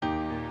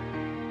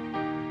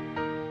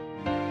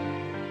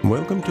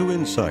Welcome to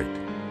Insight,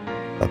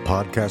 a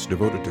podcast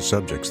devoted to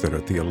subjects that are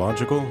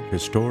theological,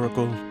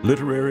 historical,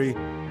 literary,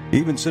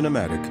 even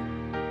cinematic,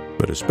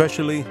 but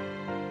especially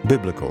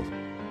biblical.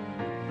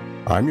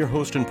 I'm your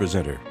host and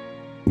presenter,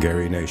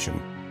 Gary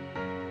Nation.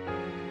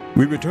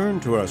 We return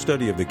to our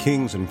study of the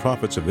kings and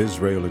prophets of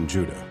Israel and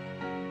Judah.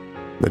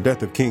 The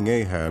death of King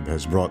Ahab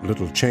has brought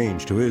little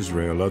change to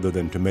Israel other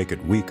than to make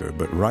it weaker,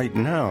 but right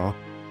now,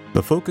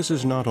 the focus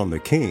is not on the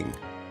king,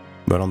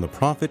 but on the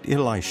prophet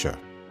Elisha.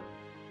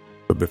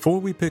 But before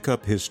we pick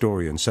up his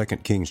story in 2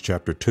 Kings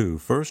chapter 2,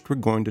 first we're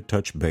going to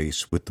touch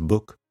base with the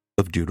book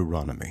of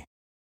Deuteronomy.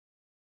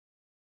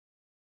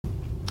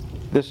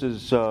 This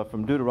is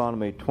from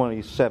Deuteronomy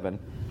 27.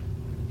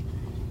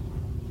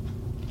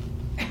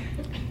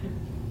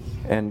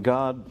 And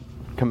God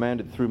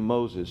commanded through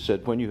Moses,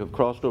 said, "When you have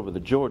crossed over the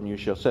Jordan, you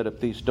shall set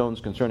up these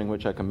stones concerning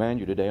which I command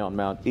you today on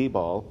Mount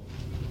Ebal,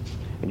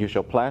 and you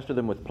shall plaster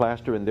them with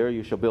plaster, and there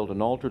you shall build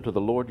an altar to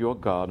the Lord your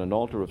God, an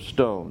altar of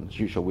stones.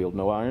 You shall wield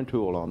no iron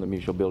tool on them.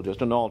 You shall build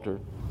just an altar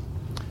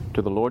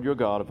to the Lord your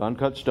God of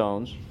uncut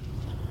stones.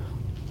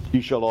 You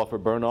shall offer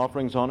burnt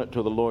offerings on it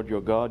to the Lord your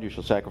God. You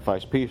shall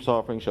sacrifice peace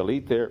offerings, shall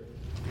eat there.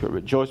 You shall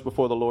rejoice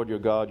before the Lord your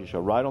God. You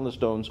shall write on the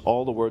stones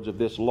all the words of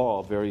this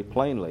law very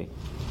plainly."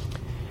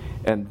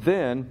 And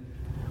then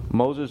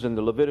Moses and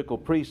the Levitical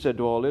priests said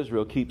to all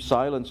Israel, "Keep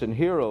silence and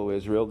hear, O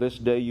Israel. This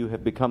day you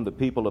have become the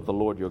people of the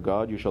Lord your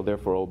God. You shall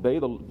therefore obey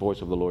the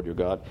voice of the Lord your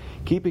God,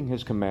 keeping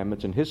his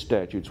commandments and his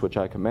statutes, which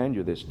I command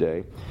you this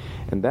day."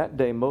 And that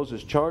day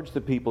Moses charged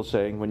the people,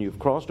 saying, "When you have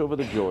crossed over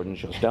the Jordan, you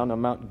shall stand on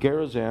Mount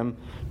Gerizim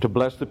to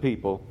bless the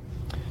people.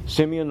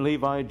 Simeon,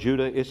 Levi,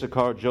 Judah,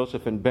 Issachar,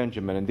 Joseph, and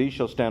Benjamin, and these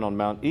shall stand on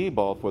Mount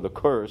Ebal for the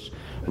curse,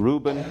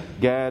 Reuben,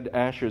 Gad,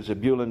 Asher,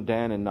 Zebulun,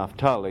 Dan, and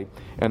Naphtali,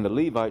 and the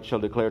Levites shall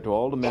declare to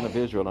all the men of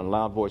Israel in a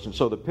loud voice." And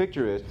so the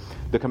picture is,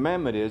 the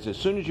commandment is, as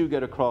soon as you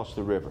get across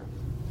the river,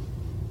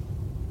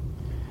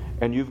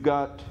 and you've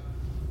got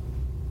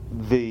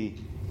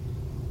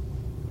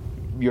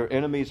your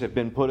enemies have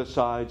been put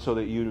aside so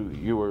that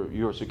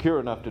you're secure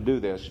enough to do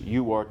this,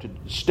 you are to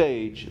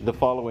stage the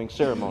following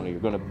ceremony. You're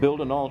going to build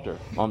an altar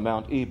on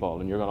Mount Ebal,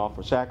 and you're going to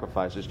offer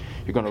sacrifices.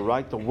 You're going to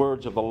write the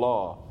words of the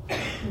law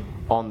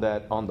on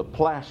the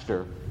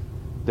plaster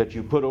that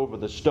you put over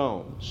the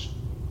stones.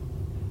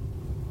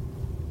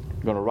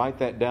 You're going to write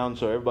that down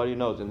so everybody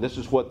knows. And this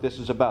is what this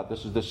is about.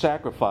 This is the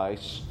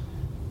sacrifice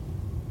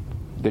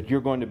that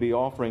you're going to be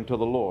offering to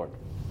the Lord.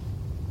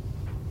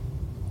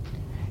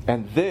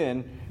 And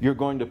then you're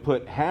going to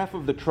put half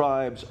of the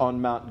tribes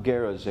on Mount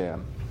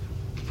Gerizim,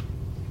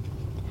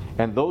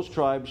 and those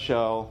tribes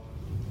shall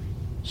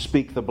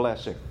speak the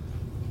blessing.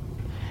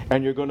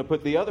 And you're going to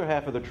put the other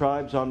half of the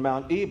tribes on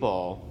Mount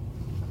Ebal,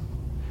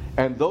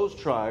 and those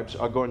tribes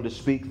are going to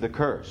speak the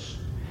curse.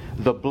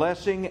 The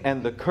blessing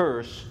and the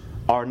curse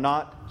are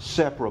not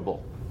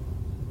separable.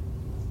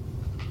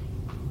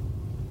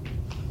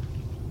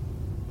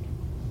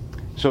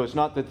 So it's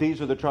not that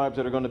these are the tribes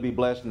that are going to be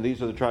blessed and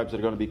these are the tribes that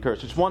are going to be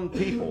cursed. It's one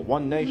people,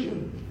 one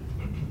nation.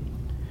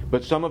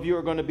 But some of you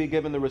are going to be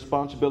given the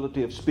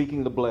responsibility of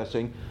speaking the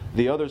blessing.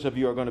 The others of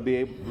you are going to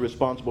be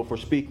responsible for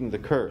speaking the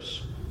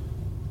curse.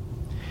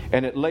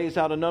 And it lays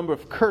out a number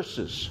of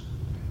curses.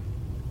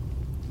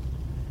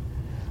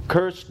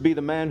 "Cursed be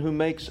the man who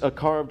makes a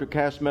carved or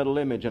cast metal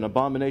image, an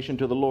abomination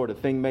to the Lord, a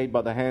thing made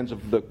by the hands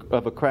of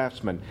a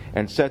craftsman,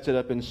 and sets it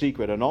up in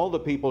secret. And all the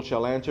people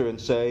shall answer and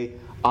say,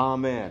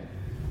 Amen."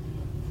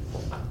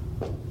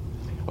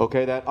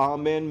 Okay, that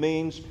amen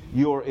means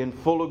you're in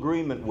full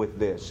agreement with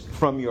this.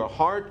 From your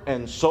heart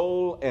and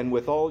soul and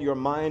with all your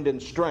mind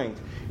and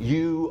strength,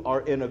 you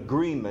are in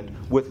agreement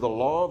with the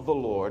law of the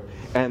Lord,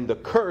 and the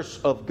curse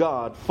of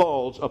God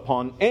falls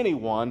upon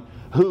anyone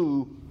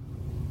who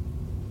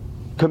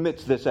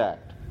commits this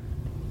act.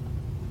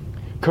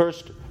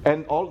 Cursed,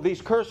 and all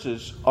these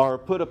curses are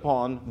put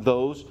upon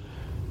those.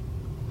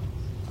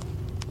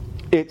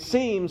 It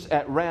seems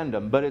at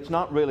random, but it's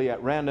not really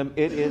at random.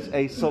 It is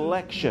a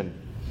selection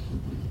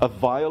of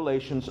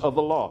violations of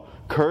the law.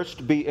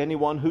 "Cursed be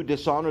anyone who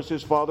dishonors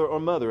his father or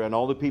mother," and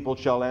all the people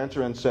shall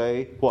answer and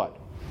say, what?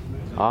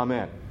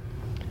 Amen.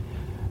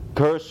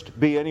 "Cursed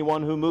be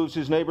anyone who moves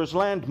his neighbor's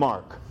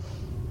landmark."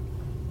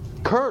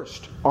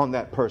 Cursed on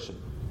that person.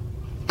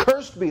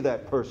 Cursed be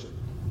that person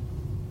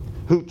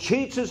who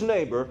cheats his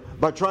neighbor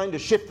by trying to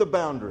shift the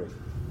boundary.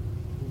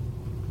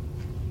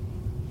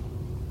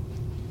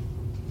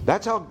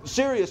 That's how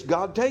serious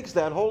God takes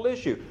that whole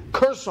issue.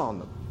 Curse on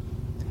them.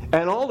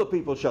 And all the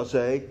people shall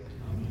say,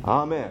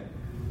 Amen.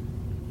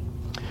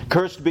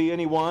 "Cursed be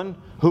anyone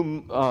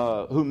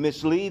who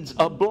misleads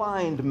a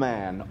blind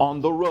man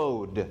on the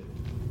road."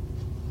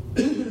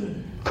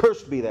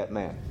 Cursed be that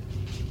man.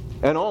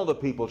 And all the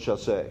people shall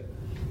say,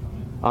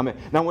 Amen.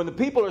 Now when the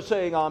people are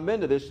saying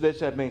Amen to this,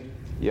 that means,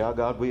 yeah,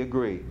 God, we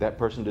agree. That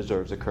person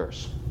deserves a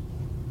curse.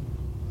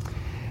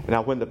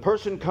 Now when the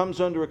person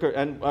comes under a curse,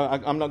 and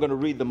I'm not going to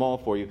read them all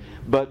for you,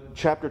 but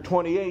chapter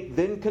 28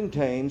 then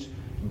contains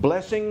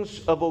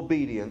blessings of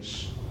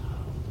obedience,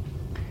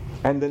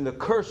 and then the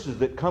curses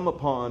that come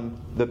upon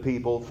the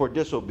people for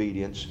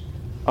disobedience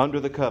under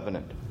the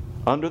covenant.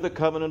 under the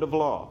covenant of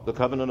law. The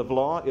covenant of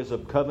law is a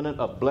covenant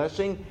of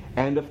blessing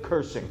and of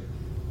cursing.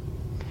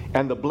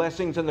 And the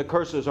blessings and the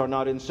curses are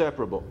not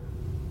inseparable.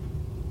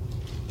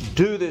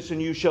 Do this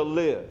and you shall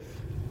live.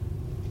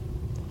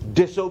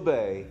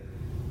 Disobey,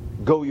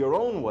 go your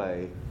own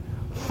way,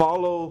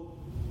 follow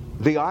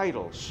the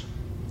idols,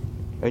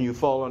 and you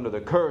fall under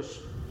the curse,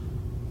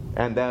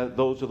 and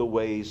those are the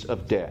ways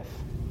of death.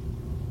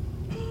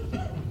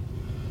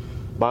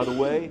 By the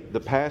way, the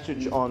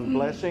passage on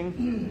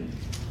blessing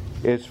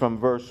is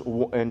from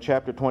in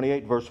chapter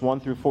 28, verse 1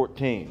 through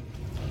 14.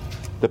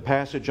 The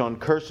passage on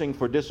cursing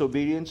for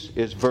disobedience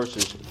is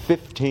verses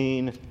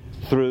 15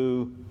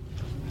 through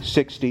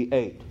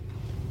 68.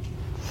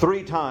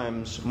 3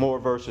 times more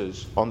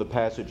verses on the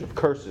passage of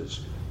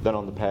curses than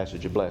on the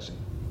passage of blessing.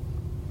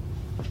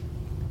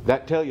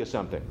 That tells you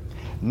something.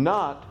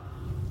 Not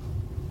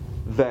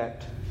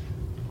that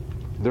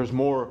there's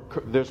more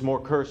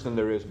curse than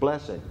there is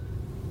blessing,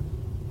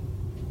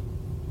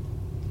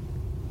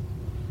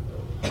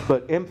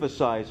 but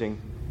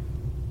emphasizing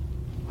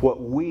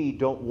what we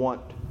don't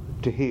want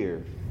to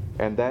hear,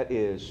 and that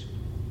is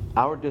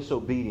our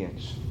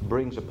disobedience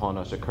brings upon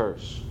us a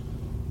curse,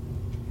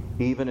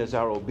 even as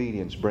our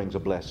obedience brings a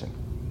blessing.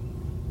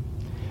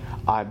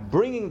 I'm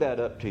bringing that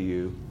up to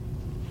you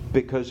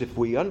because if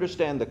we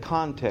understand the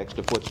context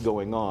of what's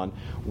going on,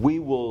 we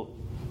will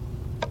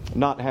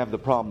not have the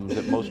problems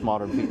that most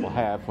modern people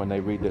have when they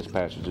read this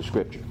passage of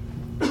Scripture.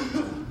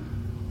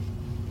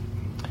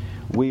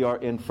 We are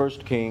in 1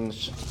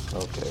 Kings.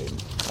 Okay,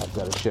 I've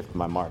got to shift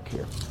my mark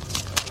here.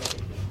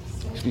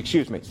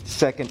 Excuse me,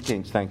 2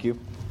 Kings, thank you.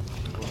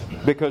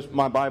 Because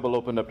my Bible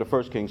opened up to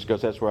 1 Kings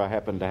because that's where I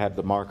happen to have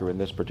the marker in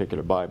this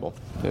particular Bible.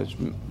 This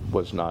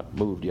was not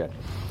moved yet.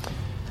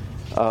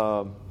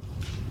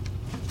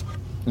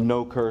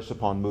 No curse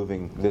upon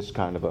moving this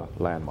kind of a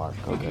landmark.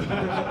 Okay.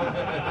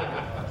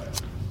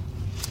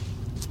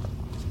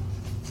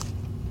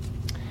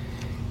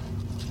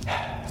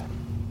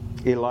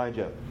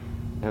 Elijah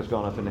has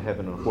gone up into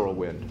heaven in a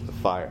whirlwind of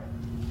fire.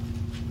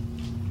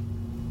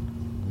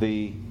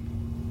 The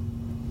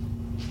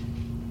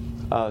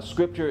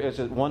Scripture is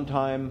at one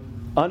time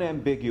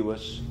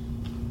unambiguous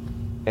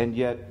and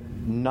yet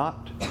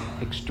not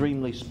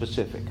extremely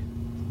specific.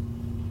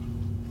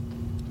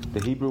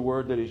 The Hebrew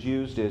word that is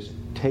used is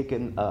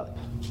taken up.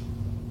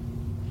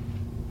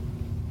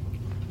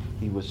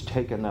 He was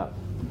taken up.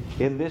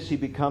 In this he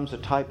becomes a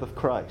type of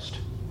Christ,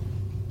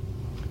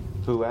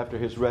 who after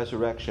his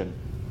resurrection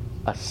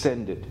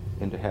ascended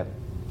into heaven.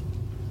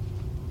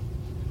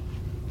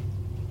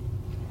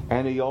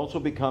 And he also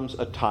becomes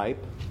a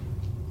type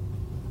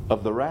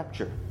of the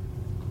rapture.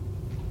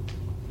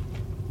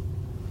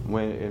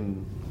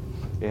 When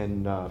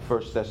in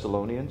 1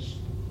 Thessalonians,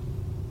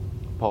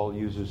 Paul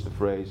uses the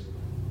phrase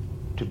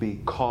to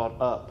be caught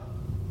up.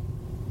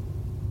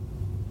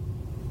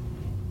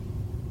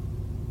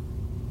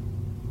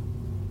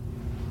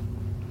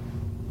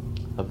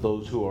 Of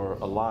those who are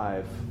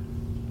alive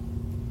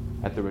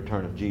at the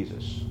return of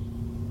Jesus.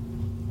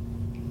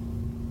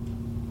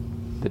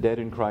 The dead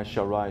in Christ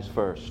shall rise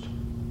first.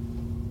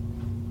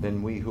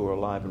 Then we who are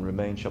alive and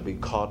remain shall be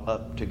caught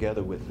up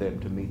together with them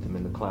to meet them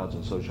in the clouds,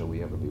 and so shall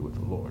we ever be with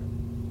the Lord.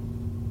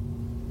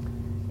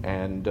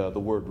 And the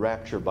word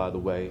rapture, by the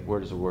way, where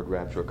does the word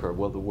rapture occur?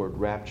 Well, the word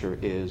rapture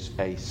is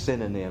a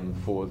synonym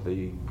for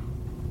the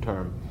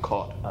term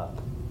caught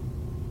up.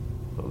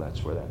 So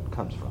that's where that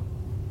comes from.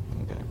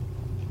 Okay.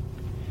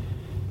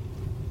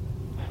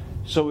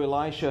 So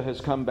Elisha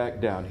has come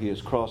back down. He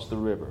has crossed the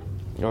river.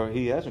 Or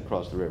he hasn't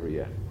crossed the river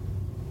yet.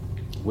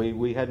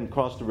 We hadn't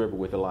crossed the river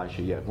with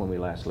Elisha yet when we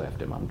last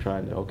left him. I'm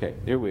trying to... Okay,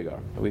 here we are.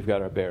 We've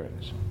got our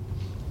bearings.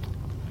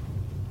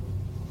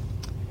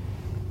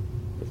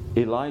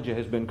 Elijah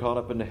has been caught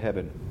up into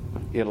heaven.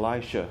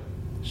 Elisha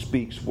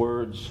speaks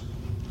words.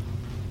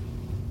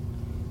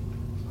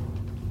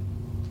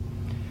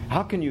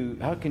 How can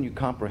you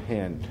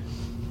comprehend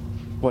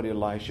what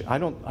Elisha...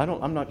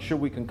 I'm not sure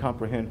we can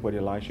comprehend what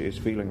Elisha is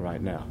feeling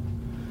right now.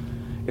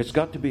 It's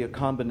got to be a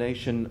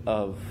combination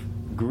of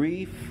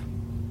grief,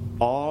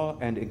 awe,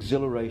 and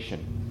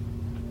exhilaration,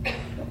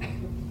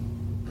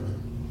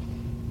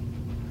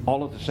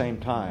 all at the same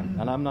time.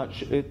 And I'm not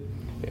sure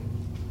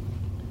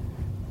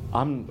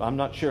I'm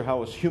not sure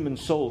how a human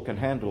soul can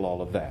handle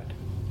all of that,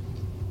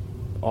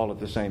 all at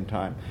the same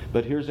time.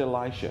 But here's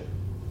Elisha,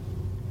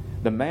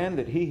 the man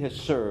that he has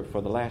served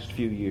for the last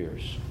few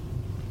years,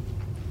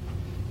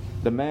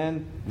 the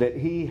man that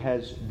he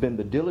has been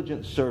the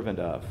diligent servant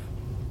of,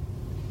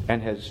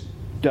 and has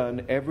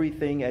done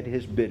everything at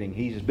his bidding.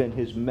 He's been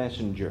his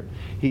messenger.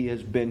 He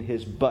has been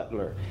his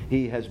butler.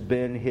 He has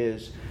been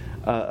his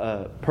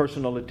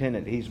personal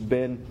attendant. He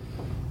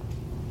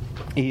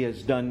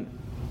has done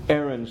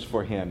errands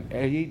for him.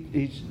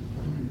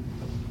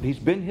 He's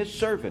been his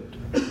servant.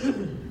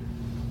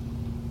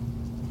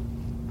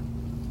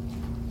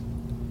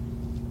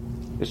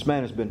 This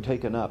man has been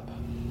taken up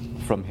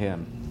from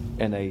him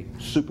in a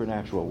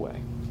supernatural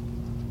way.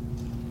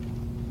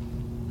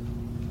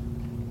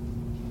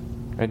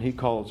 And he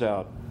calls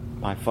out,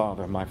 "My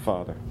Father, my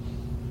Father."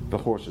 the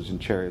horses and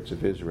chariots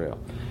of Israel.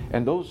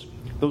 And those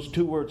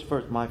two words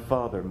first, my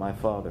father,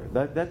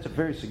 that's a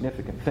very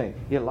significant thing.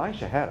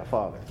 Elisha had a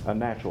father, a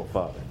natural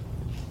father.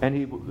 And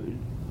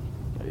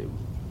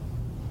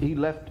he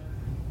left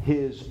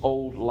his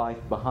old life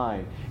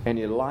behind. And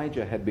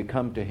Elijah had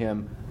become to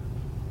him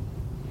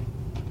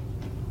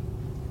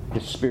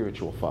his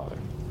spiritual father.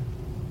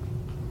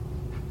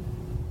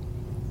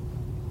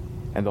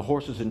 And the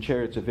horses and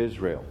chariots of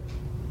Israel.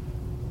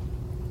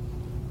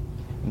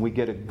 We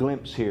get a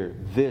glimpse here.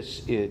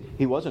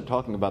 He wasn't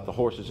talking about the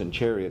horses and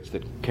chariots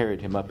that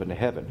carried him up into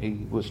heaven.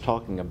 He was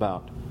talking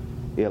about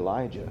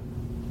Elijah.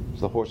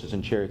 It's the horses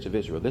and chariots of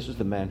Israel. This is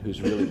the man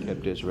who's really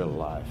kept Israel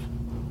alive.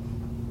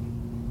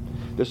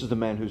 This is the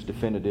man who's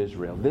defended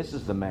Israel. This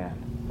is the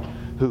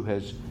man who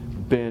has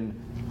been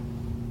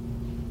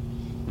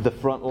the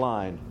front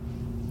line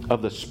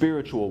of the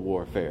spiritual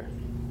warfare.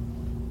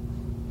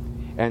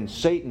 And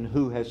Satan,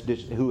 who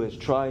has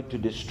tried to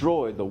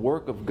destroy the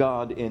work of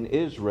God in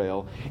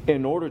Israel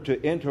in order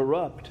to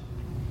interrupt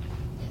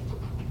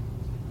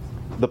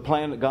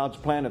God's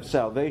plan of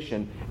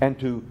salvation, and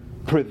to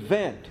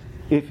prevent,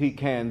 if he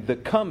can, the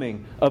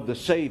coming of the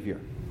Savior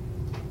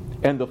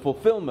and the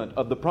fulfillment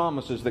of the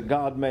promises that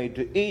God made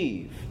to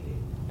Eve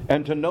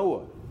and to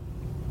Noah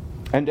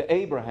and to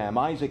Abraham,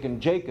 Isaac, and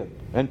Jacob,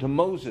 and to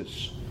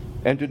Moses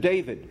and to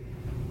David.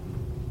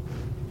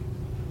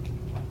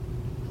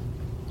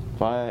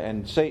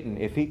 And Satan,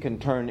 if he can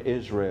turn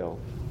Israel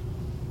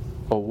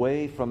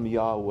away from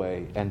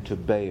Yahweh and to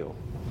Baal,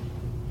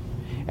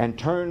 and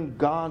turn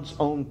God's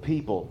own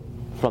people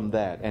from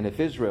that, and if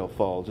Israel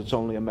falls, it's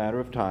only a matter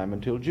of time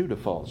until Judah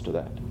falls to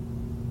that.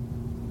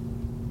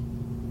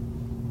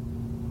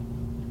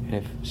 And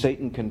if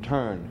Satan can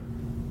turn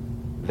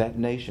that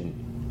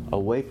nation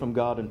away from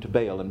God and to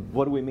Baal, and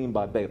what do we mean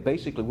by Baal?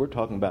 Basically, we're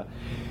talking about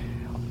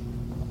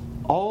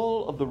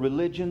all of the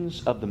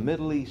religions of the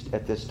Middle East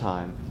at this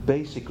time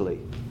basically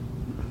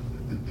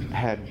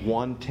had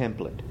one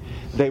template.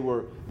 There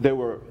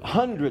were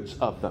hundreds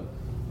of them,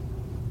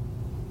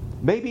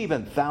 maybe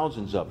even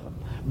thousands of them.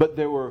 But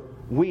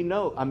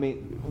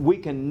we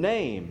can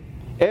name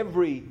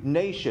every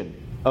nation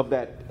of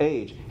that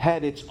age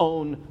had its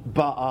own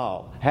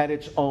Baal, had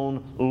its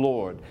own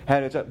Lord,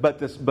 but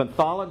this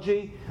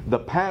mythology, the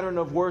pattern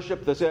of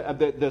worship,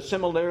 the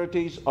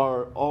similarities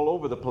are all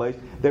over the place.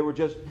 There was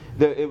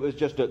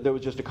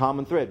just a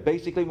common thread.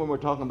 Basically, when we're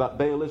talking about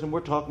Baalism, we're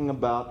talking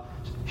about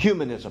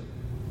humanism.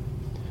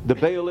 The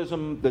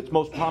Baalism that's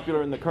most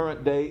popular in the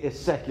current day is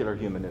secular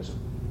humanism.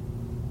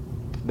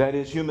 That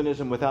is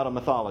humanism without a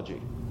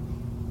mythology,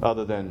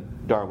 other than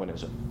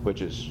Darwinism,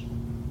 which is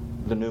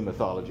the new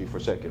mythology for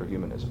secular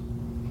humanism.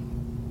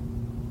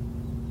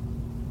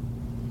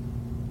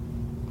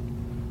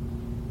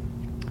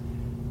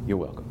 You're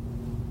welcome.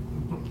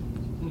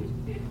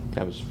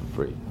 That was for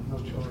free. No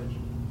charge.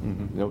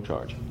 No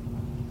charge.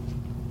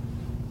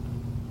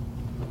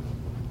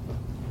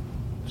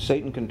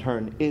 Satan can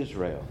turn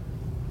Israel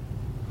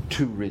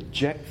to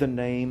reject the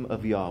name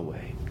of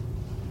Yahweh.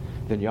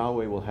 Then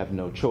Yahweh will have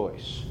no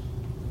choice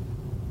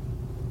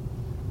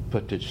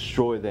but to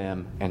destroy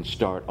them and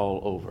start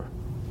all over.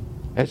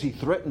 As he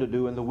threatened to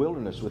do in the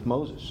wilderness with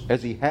Moses,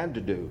 as he had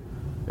to do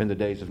in the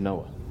days of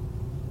Noah.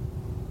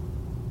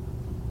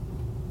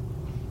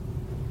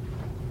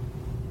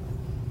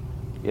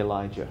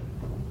 Elijah,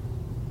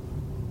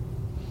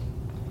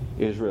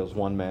 Israel's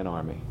one-man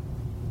army.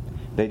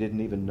 They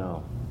didn't even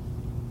know.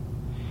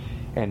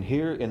 And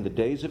here in the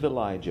days of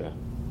Elijah,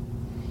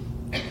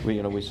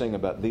 we sing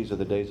about these are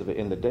the days of it.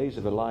 In the days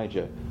of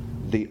Elijah,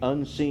 the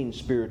unseen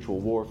spiritual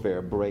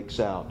warfare breaks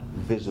out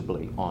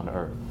visibly on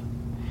earth.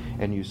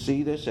 And you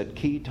see this at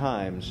key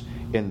times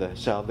in the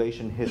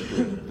salvation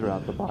history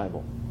throughout the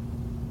Bible.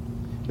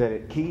 That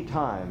at key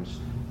times,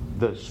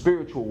 the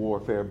spiritual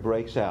warfare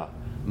breaks out.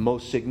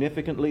 Most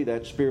significantly,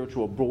 that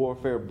spiritual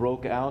warfare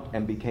broke out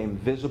and became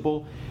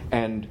visible,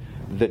 and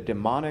the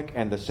demonic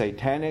and the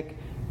satanic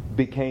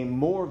became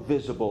more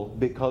visible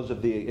because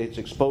of its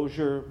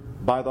exposure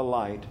by the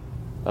light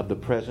of the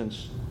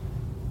presence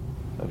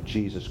of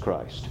Jesus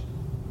Christ.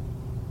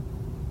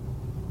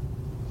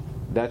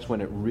 That's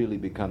when it really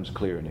becomes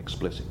clear and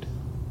explicit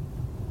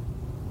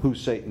who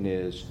Satan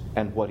is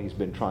and what he's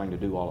been trying to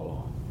do all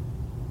along.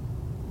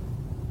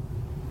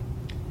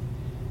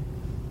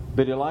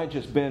 But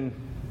Elijah's been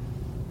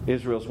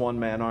Israel's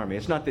one-man army.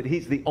 It's not that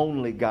he's the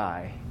only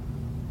guy.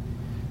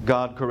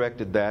 God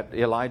corrected that.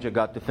 Elijah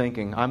got to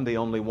thinking, I'm the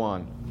only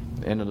one.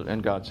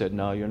 And God said,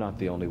 no, you're not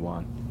the only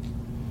one.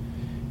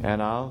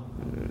 And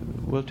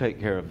we'll take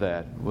care of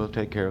that. We'll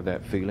take care of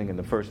that feeling. And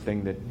the first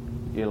thing that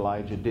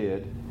Elijah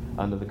did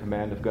under the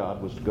command of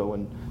God was to go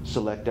and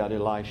select out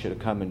Elisha to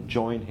come and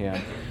join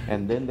him.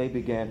 And then they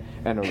began,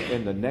 and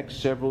in the next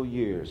several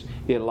years,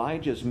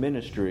 Elijah's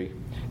ministry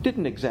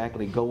didn't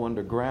exactly go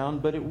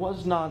underground, but it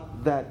was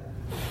not that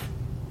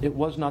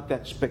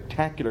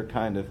spectacular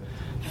kind of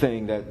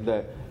thing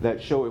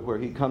that show it where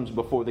he comes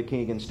before the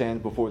king and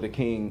stands before the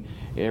king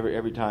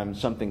every time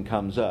something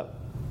comes up.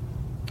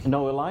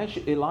 No,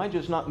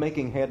 Elijah's not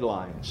making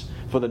headlines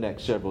for the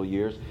next several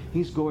years.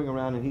 He's going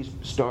around and he's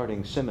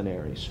starting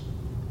seminaries.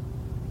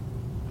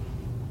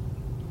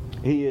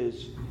 He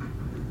is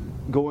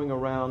going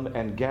around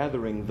and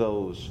gathering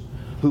those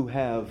who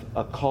have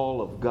a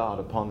call of God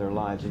upon their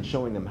lives and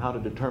showing them how to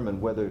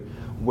determine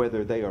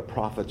whether they are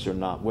prophets or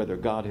not, whether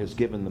God has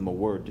given them a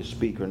word to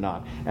speak or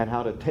not, and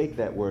how to take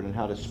that word and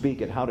how to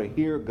speak it, how to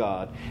hear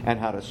God and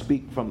how to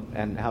speak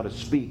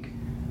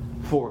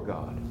for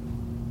God.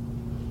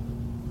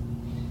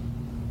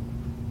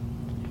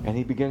 And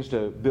he begins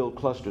to build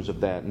clusters of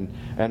that.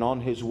 And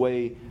on his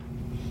way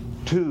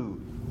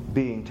to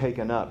being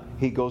taken up,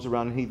 he goes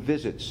around and he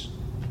visits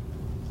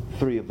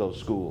 3 of those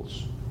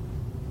schools.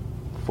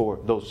 4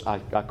 those, I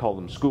call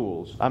them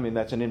schools. I mean,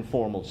 that's an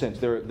informal sense.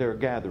 They're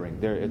gathering.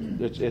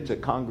 It's a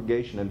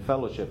congregation and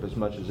fellowship as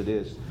much as it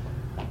is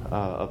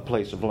a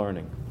place of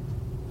learning.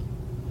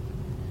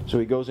 So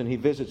he goes and he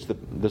visits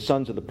the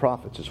sons of the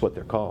prophets, is what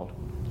they're called.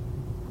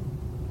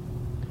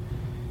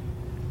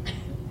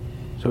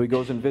 So he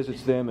goes and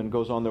visits them and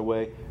goes on their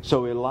way.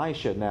 So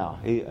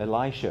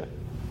Elisha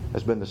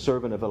has been the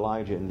servant of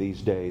Elijah in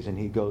these days, and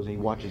he goes and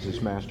he watches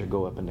his master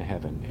go up into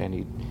heaven,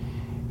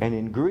 and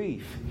in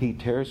grief he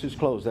tears his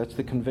clothes. That's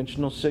the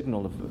conventional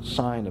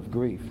sign of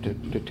grief,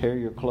 to tear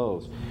your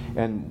clothes.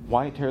 And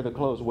why tear the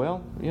clothes?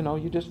 Well,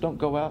 you just don't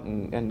go out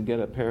and get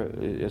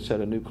a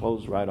set of new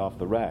clothes right off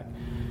the rack.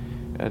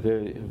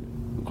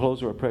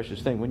 Clothes are a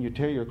precious thing. When you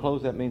tear your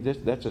clothes, that means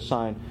that's a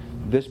sign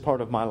this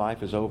part of my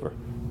life is over.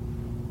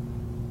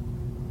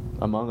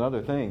 Among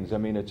other things, I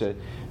mean,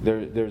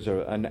 there's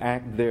an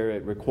act there.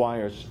 It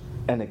requires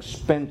an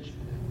expenditure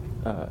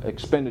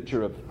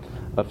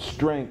of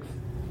strength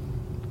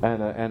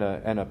and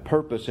a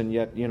purpose, and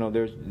yet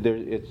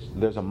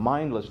there's a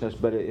mindlessness,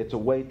 but it's a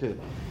way to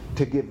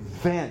give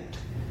vent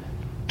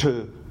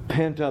to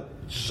pent up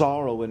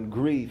sorrow and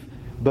grief.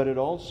 But it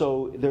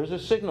also, there's a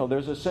signal,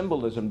 there's a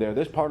symbolism there.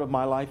 This part of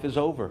my life is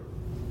over.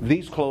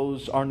 These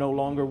clothes are no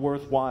longer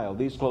worthwhile.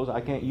 These clothes,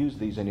 I can't use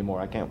these anymore.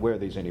 I can't wear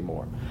these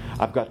anymore.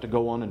 I've got to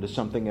go on into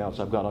something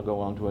else. I've got to go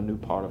on to a new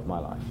part of my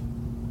life.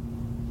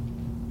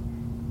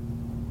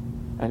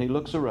 And he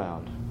looks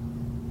around,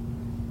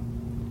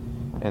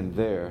 and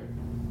there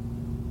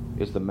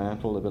is the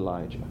mantle of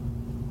Elijah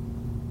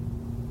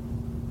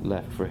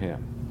left for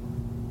him.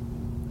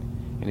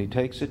 And he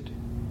takes it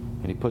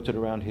and he puts it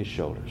around his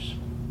shoulders.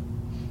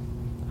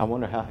 I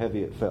wonder how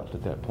heavy it felt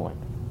at that point.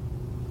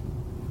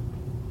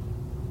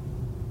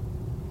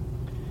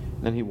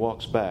 Then he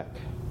walks back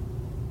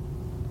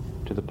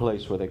to the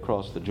place where they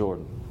crossed the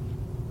Jordan.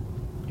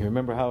 You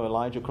remember how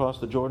Elijah crossed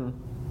the Jordan?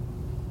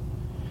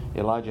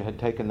 Elijah had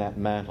taken that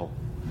mantle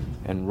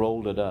and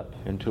rolled it up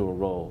into a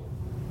roll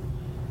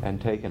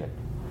and taken it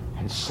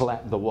and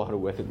slapped the water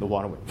with it. The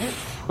water went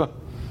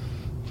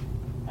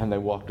and they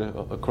walked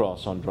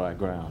across on dry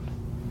ground.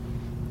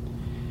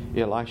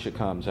 Elisha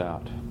comes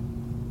out.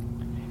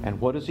 And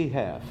what does he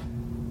have?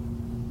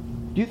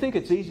 Do you think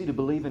it's easy to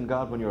believe in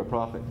God when you're a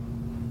prophet?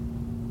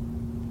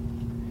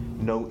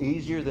 No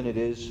easier than it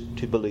is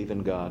to believe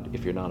in God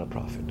if you're not a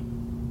prophet.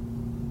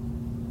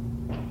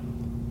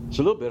 It's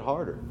a little bit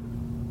harder.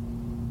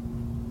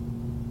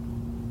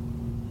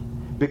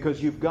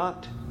 Because you've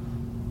got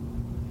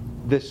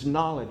this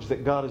knowledge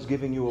that God is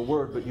giving you a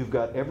word, but you've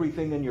got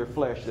everything in your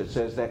flesh that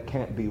says that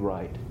can't be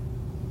right.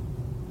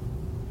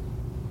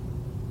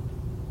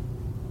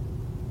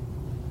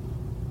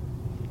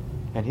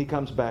 And he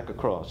comes back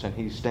across and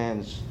he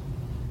stands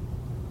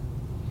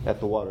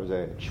at the water's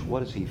edge.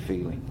 What is he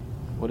feeling?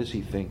 What is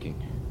he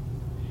thinking?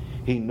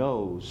 He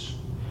knows,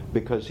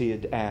 because he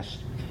had asked,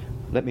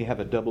 let me have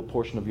a double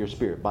portion of your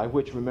spirit. By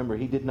which, remember,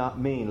 he did not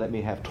mean let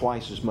me have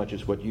twice as much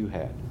as what you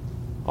had.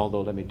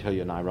 Although, let me tell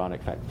you an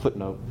ironic fact.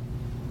 Footnote.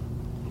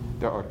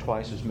 There are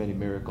twice as many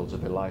miracles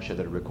of Elisha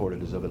that are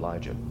recorded as of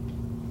Elijah.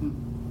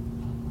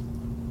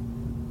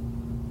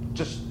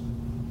 Just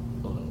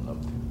a little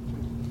note.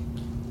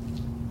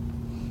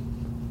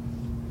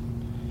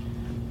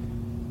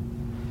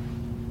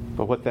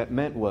 But what that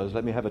meant was,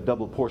 let me have a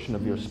double portion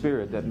of your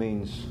spirit. That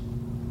means,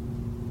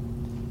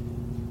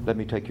 let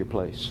me take your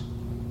place.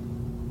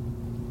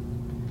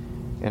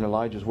 And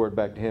Elijah's word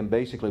back to him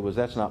basically was,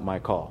 that's not my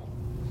call.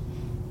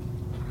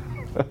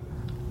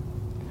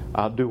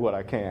 I'll do what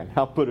I can.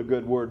 I'll put a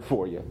good word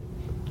for you.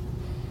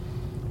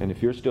 And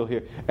if you're still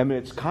here, I mean,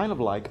 it's kind of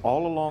like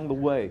all along the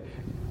way,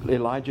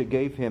 Elijah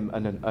gave him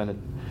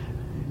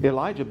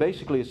Elijah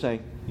basically is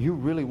saying, you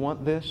really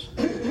want this?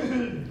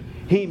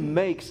 He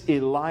makes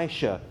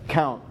Elisha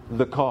count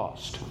the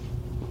cost.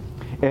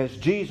 As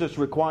Jesus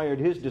required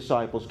his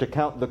disciples to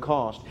count the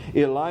cost,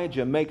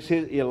 Elijah makes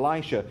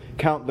Elisha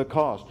count the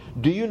cost.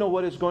 Do you know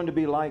what it's going to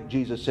be like,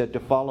 Jesus said, to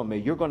follow me?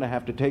 You're going to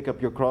have to take up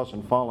your cross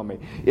and follow me.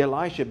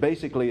 Elisha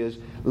basically is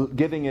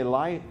giving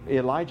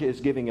Elijah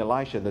is giving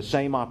Elisha the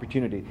same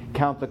opportunity.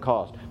 Count the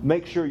cost.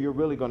 Make sure you're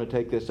really going to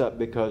take this up,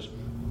 because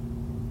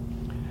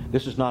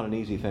this is not an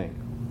easy thing.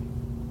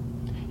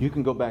 You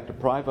can go back to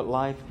private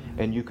life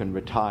and you can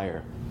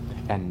retire,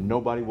 and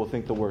nobody will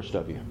think the worst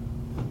of you.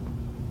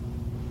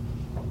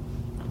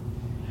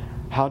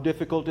 How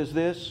difficult is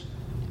this?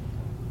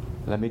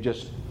 Let me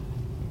just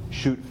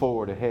shoot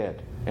forward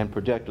ahead and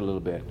project a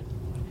little bit.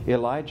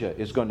 Elijah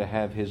is going to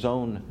have his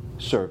own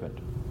servant,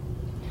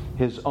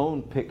 his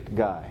own picked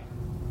guy,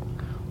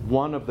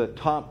 one of the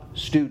top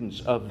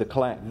students of the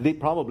class,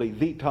 probably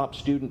the top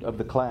student of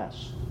the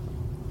class.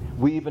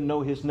 We even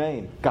know his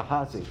name,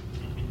 Gehazi.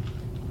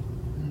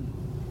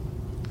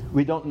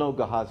 We don't know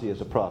Gehazi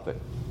as a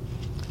prophet.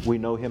 We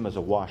know him as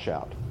a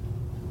washout.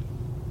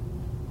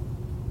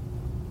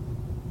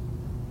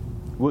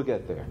 We'll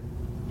get there.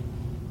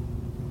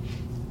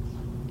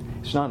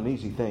 It's not an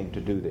easy thing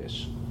to do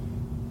this.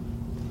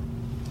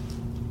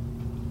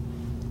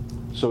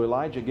 So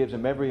Elijah gives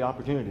him every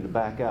opportunity to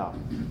back out.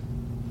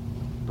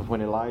 But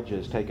when Elijah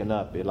is taken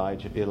up,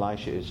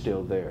 Elisha is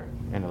still there.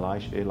 And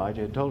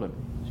Elijah had told him,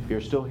 if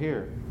you're still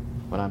here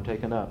when I'm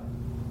taken up,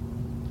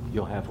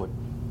 you'll have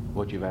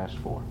what you've asked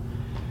for.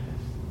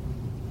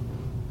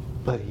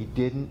 But he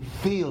didn't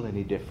feel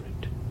any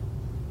different.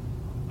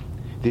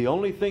 The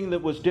only thing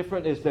that was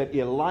different is that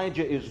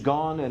Elijah is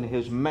gone and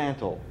his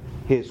mantle,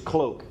 his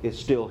cloak, is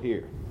still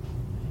here.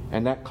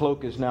 And that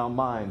cloak is now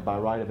mine by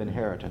right of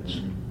inheritance.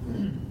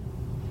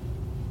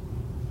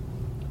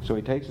 So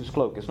he takes his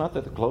cloak. It's not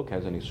that the cloak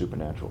has any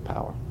supernatural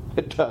power.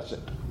 It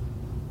doesn't.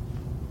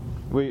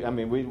 We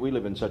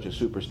live in such a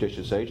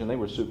superstitious age, and they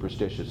were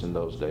superstitious in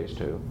those days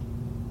too.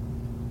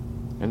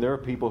 And there are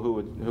people who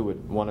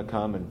would want to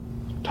come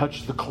and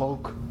touch the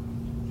cloak,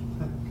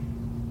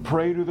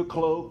 pray to the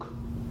cloak,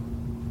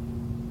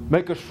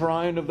 make a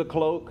shrine of the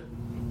cloak.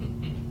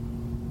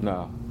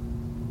 No.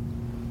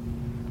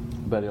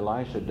 But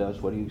Elisha does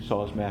what he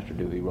saw his master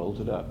do. He rolls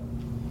it up.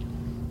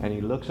 And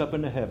he looks up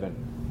into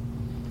heaven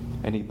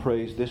and he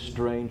prays this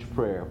strange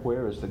prayer.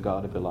 Where is the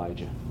God of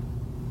Elijah?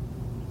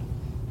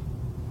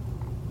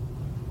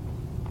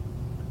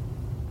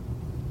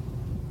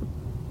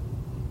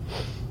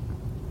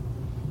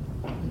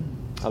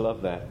 I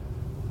love that.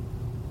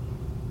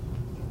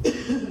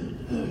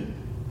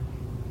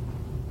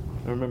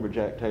 I remember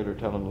Jack Taylor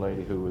telling a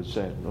lady who was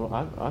saying, well,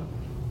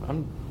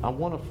 I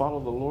want to follow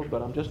the Lord,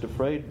 but I'm just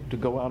afraid to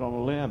go out on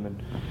a limb.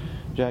 And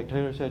Jack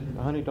Taylor said,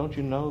 honey, don't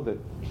you know that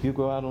if you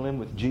go out on a limb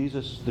with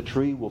Jesus, the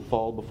tree will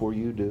fall before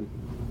you do?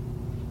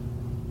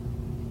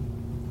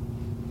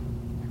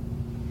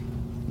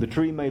 The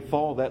tree may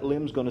fall, that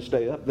limb's going to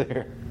stay up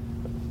there.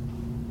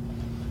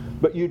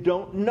 But you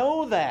don't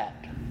know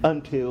that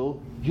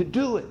until you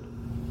do it.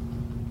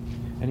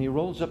 And he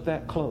rolls up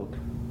that cloak.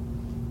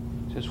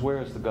 He says,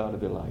 where is the God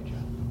of Elijah?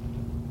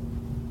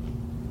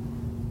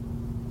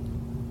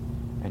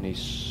 And he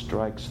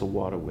strikes the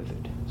water with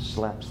it,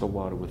 slaps the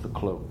water with the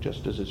cloak,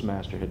 just as his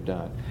master had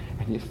done.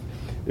 And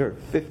there are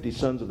 50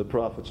 sons of the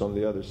prophets on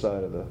the other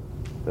side of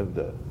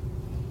the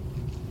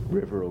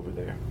river over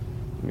there,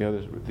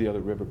 the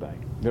other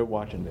riverbank. They're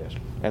watching this.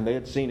 And they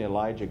had seen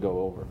Elijah go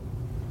over,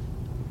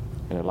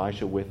 and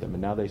Elisha with them.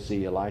 And now they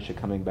see Elisha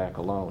coming back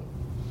alone.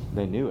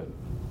 They knew it.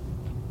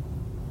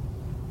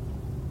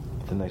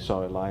 Then they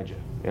saw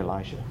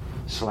Elisha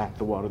slap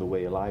the water the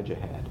way Elijah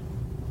had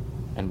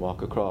and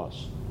walk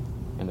across.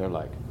 And they're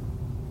like,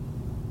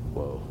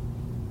 whoa.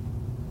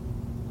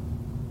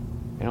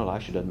 You know,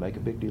 Elisha doesn't make a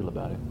big deal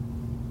about it.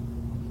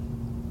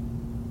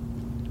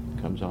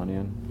 Comes on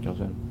in,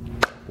 goes in.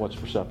 What's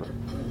for supper?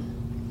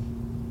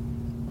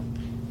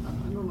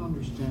 I don't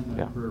understand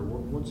that prayer.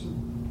 What's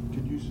it?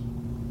 Could you?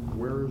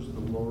 Where is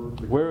the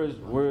Lord?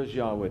 Where is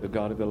Yahweh, the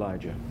God of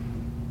Elijah?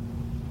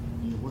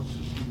 Yeah, what's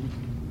the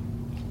significance?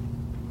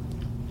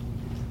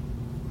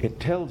 It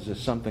tells us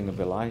something of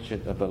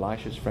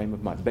Elisha's frame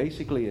of mind.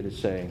 Basically, it is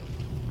saying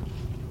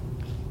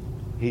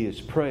he is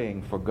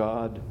praying for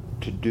God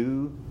to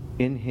do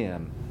in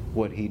him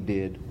what he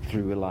did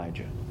through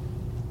Elijah.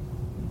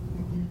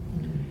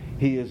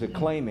 He is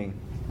acclaiming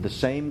the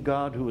same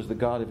God who is the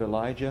God of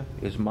Elijah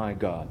is my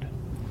God.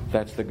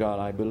 That's the God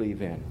I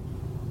believe in.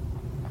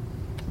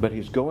 But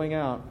he's going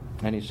out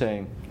and he's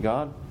saying,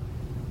 God,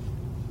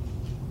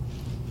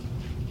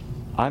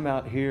 I'm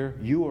out here.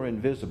 You are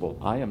invisible.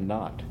 I am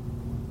not.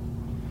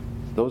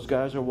 Those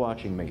guys are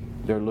watching me.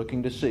 They're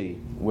looking to see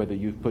whether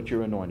you've put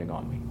your anointing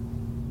on me.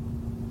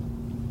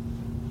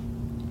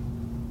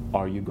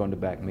 Are you going to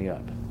back me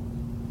up?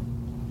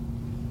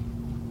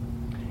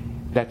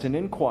 That's an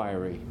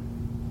inquiry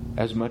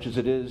as much as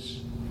it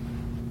is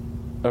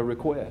a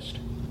request.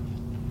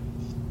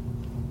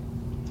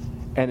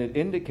 And it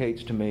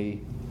indicates to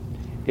me,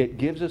 it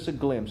gives us a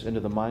glimpse into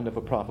the mind of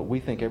a prophet. We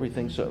think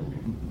everything's so,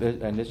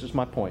 and this is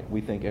my point,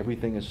 we think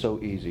everything is so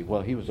easy.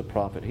 Well, he was a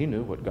prophet. He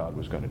knew what God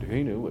was going to do.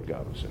 He knew what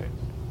God was saying.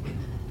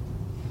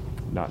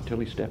 Not until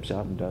he steps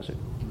out and does it.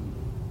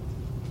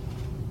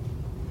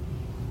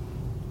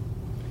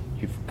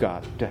 You've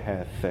got to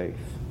have faith.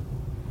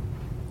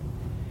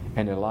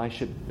 And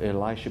Elisha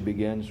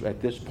begins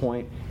at this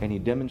point, and he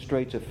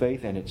demonstrates a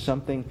faith, and it's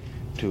something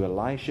to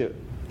Elisha's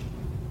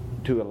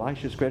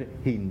credit,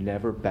 he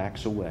never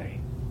backs away.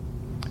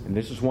 And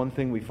this is one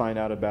thing we find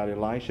out about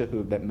Elisha,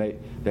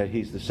 that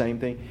he's the same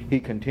thing. He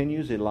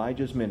continues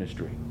Elijah's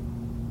ministry.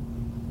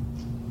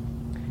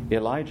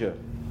 Elijah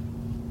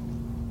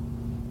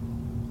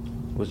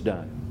was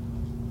done.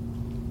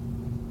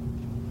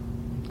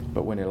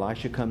 But when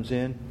Elisha comes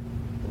in,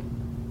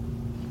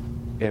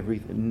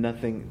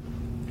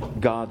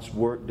 God's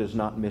work does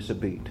not miss a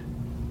beat.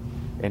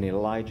 And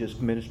Elijah's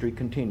ministry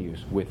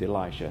continues with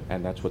Elisha,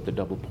 and that's what the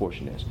double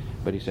portion is.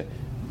 But he said,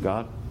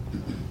 God,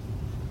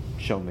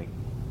 show me.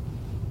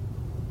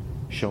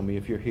 Show me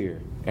if you're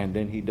here. And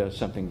then he does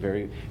something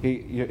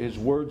his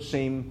words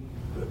seem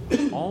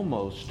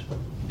almost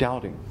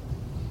doubting.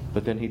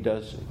 But then he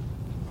does,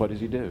 what does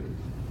he do?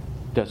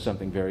 Does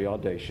something very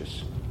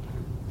audacious.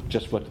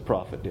 Just what the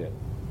prophet did.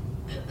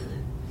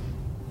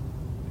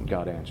 And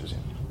God answers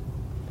him.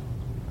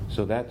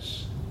 So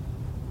that's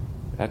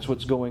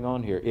what's going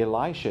on here.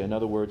 Elisha, in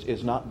other words,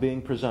 is not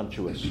being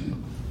presumptuous.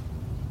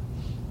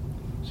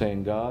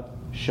 Saying, God,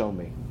 show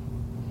me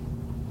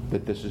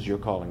that this is your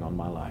calling on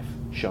my life.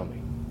 Show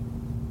me.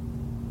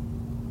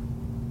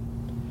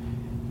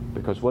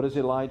 Because what was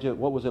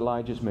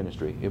Elijah's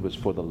ministry? It was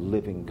for the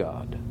living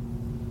God.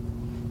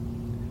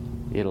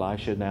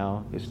 Elisha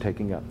now is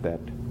taking up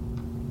that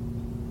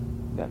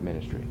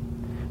ministry.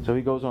 So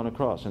he goes on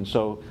across. And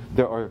so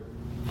there are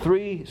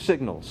 3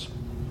 signals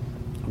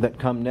that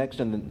come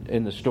next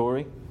in the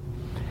story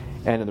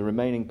and in the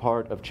remaining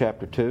part of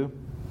chapter 2.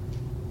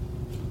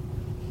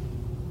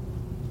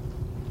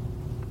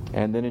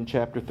 And then in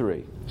chapter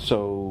 3.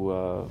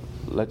 So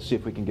let's see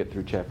if we can get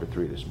through chapter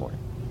 3 this morning.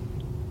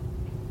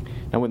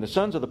 And when the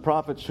sons of the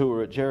prophets who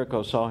were at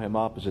Jericho saw him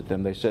opposite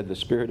them, they said, the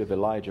spirit of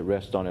Elijah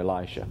rests on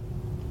Elisha.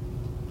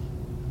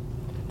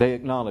 They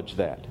acknowledged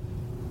that.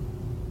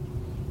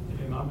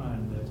 In my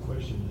mind, that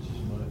question is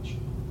as much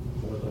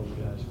for those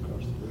guys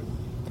across the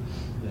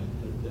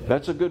river.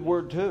 That's a good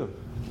word too.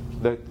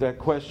 That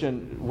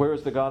question, where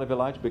is the God of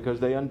Elijah? Because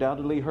they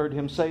undoubtedly heard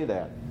him say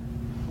that.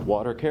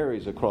 Water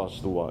carries across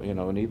the water,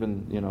 and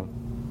even,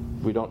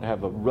 we don't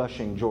have a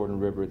rushing Jordan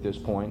River at this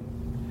point.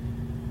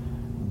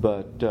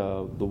 But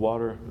the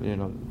water,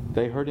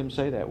 they heard him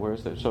say that. Where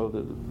is that?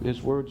 So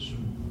his words.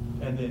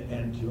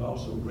 And to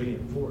also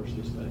reinforce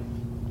this thing.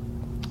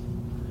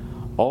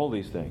 All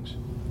these things.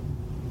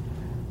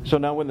 So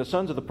now when the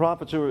sons of the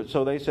prophets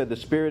so they said, the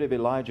spirit of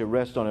Elijah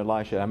rests on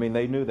Elisha. I mean,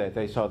 they knew that.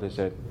 They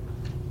said,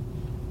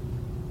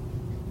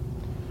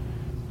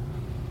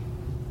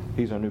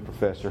 he's our new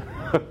professor.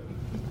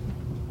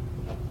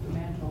 The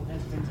mantle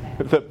has been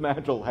passed. The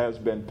mantle has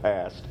been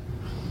passed.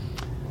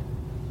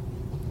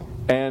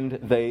 And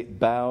they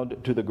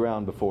bowed to the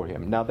ground before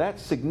him. Now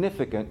that's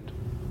significant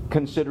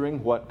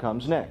considering what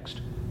comes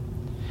next.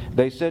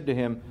 They said to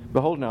him,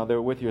 behold, now there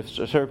are with your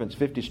servants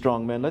 50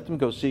 strong men. Let them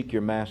go seek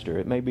your master.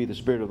 It may be the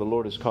Spirit of the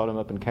Lord has caught him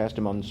up and cast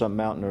him on some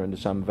mountain or into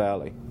some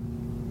valley.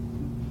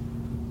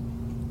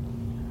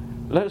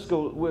 Let us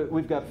go.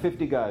 We've got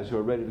 50 guys who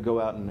are ready to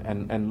go out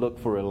and look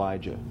for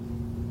Elijah.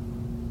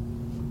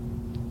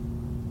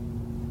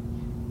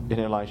 And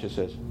Elisha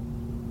says,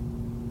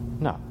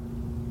 no.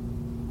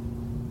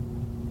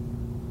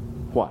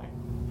 Why?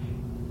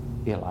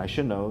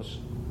 Elisha knows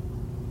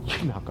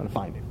you're not going to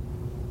find him.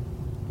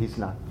 He's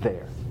not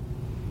there.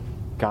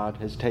 God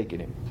has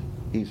taken him.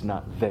 He's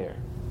not there.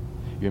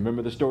 You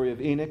remember the story of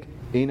Enoch?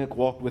 Enoch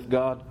walked with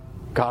God.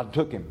 God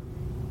took him.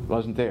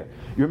 Wasn't there.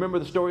 You remember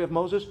the story of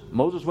Moses?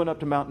 Moses went up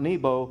to Mount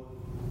Nebo.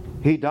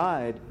 He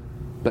died,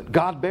 but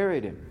God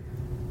buried him.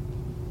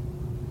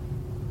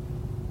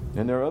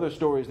 And there are other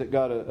stories that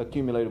God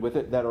accumulated with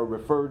it that are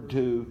referred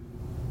to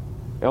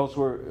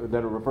elsewhere,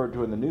 that are referred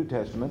to in the New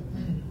Testament,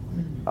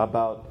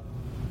 about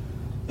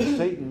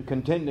Satan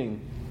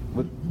contending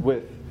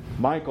with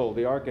Michael,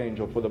 the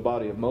archangel, for the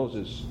body of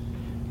Moses,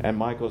 and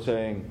Michael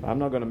saying, I'm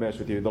not going to mess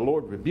with you. The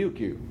Lord rebuke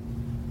you.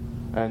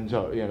 And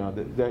so,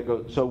 that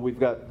goes. So we've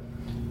got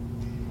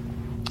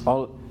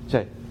all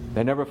say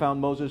they never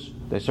found Moses.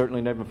 They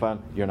certainly never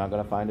found. You're not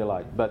going to find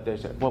Elijah. But they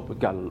said, well,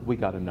 we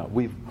got to know.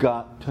 We've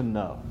got to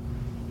know.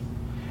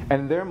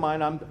 And in their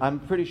mind, I'm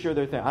pretty sure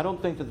they're thinking. I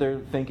don't think that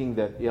they're thinking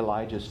that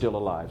Elijah is still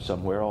alive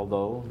somewhere,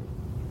 although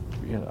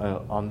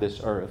on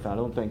this earth. I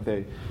don't think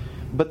they.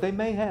 But they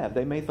may have.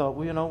 They may thought,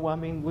 we've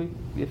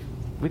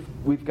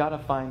got to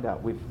find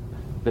out.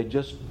 They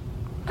just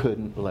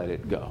couldn't let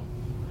it go.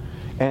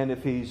 And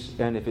if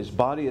his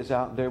body is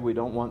out there, we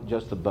don't want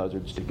just the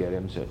buzzards to get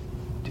him. Say,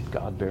 did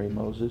God bury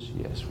Moses?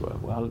 Yes.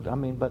 But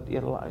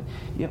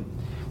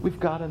we've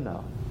got to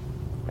know.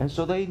 And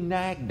so they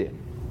nagged him.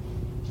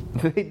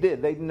 They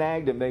did. They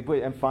nagged him.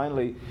 And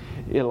finally,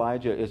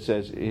 Elijah, it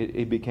says,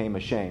 he became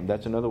ashamed.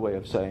 That's another way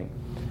of saying,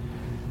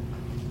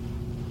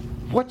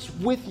 what's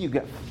with you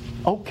guys?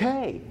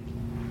 Okay.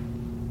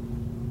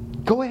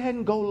 Go ahead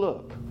and go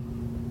look.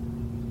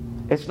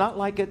 It's not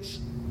like it's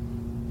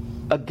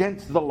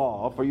against the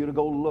law for you to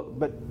go look,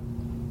 but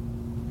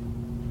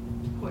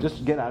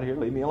just get out of here,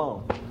 leave me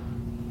alone.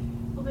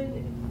 Well,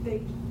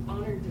 they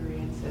honored their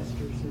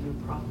ancestors and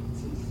their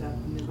prophets and stuff.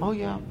 And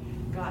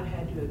God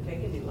had to have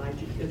taken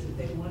Elijah because if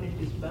they wanted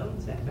his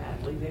bones that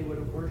badly, they would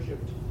have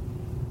worshipped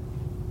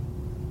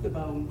the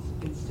bones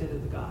instead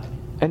of the God.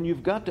 And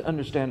you've got to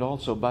understand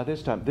also, by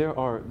this time, there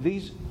are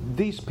these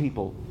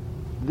people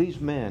these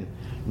men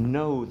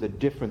know the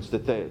difference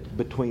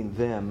between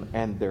them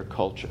and their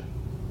culture.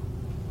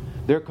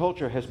 Their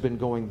culture has been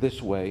going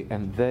this way,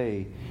 and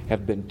they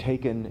have been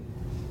taken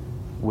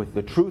with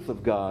the truth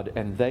of God,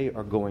 and they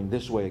are going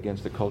this way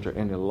against the culture.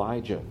 And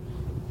Elijah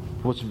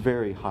was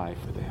very high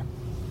for them.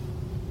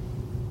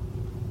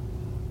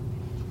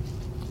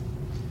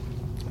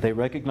 They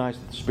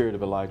recognized that the spirit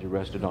of Elijah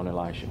rested on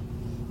Elisha.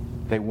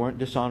 They weren't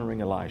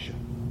dishonoring Elisha.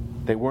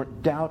 They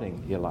weren't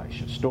doubting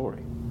Elisha's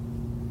story.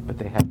 But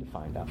they had to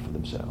find out for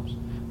themselves.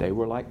 They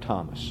were like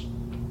Thomas,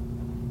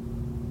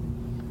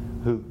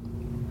 who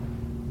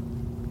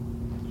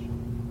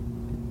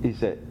he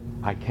said,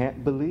 I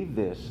can't believe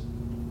this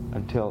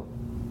until,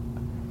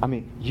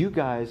 you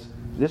guys,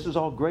 this is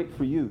all great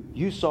for you.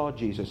 You saw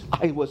Jesus.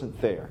 I wasn't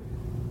there.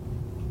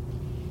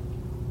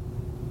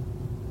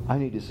 I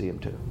need to see him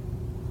too.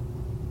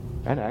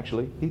 And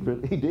actually, he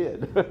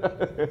did.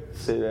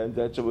 So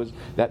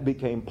that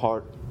became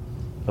part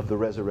of the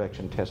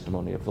resurrection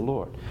testimony of the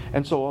Lord.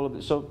 And so all of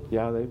it.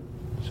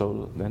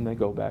 So then they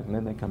go back, and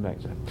then they come back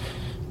and say,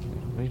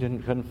 we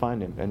couldn't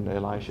find him. And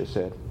Elisha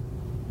said,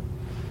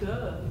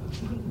 duh.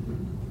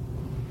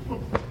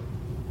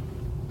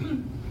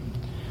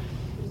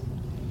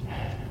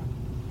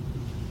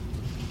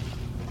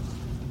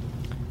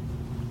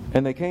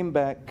 And they came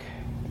back.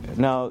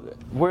 Now,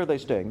 where are they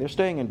staying? They're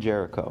staying in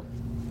Jericho.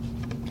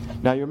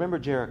 Now, you remember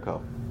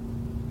Jericho.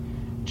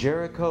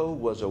 Jericho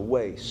was a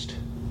waste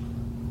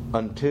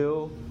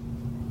until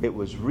it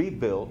was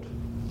rebuilt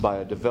by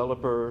a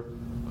developer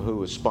who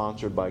was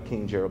sponsored by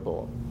King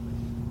Jeroboam.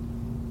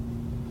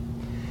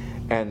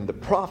 And the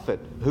prophet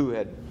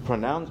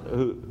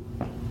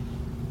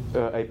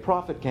a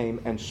prophet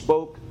came and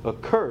spoke a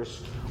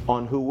curse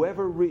on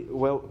whoever,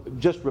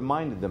 just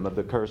reminded them of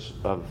the curse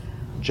of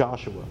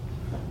Joshua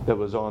that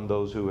was on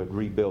those who had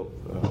rebuilt.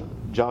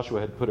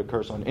 Joshua had put a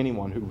curse on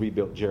anyone who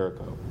rebuilt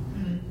Jericho.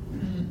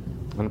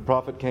 And the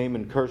prophet came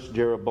and cursed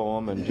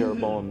Jeroboam and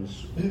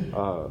Jeroboam's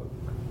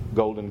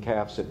golden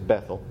calves at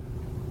Bethel.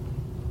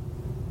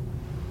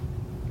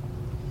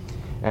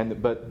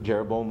 But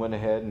Jeroboam went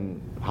ahead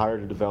and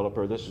hired a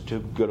developer. This is too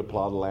good a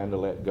plot of land to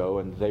let go,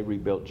 and they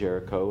rebuilt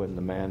Jericho. And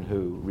the man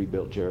who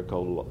rebuilt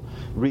Jericho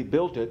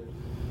rebuilt it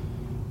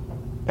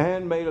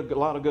and made a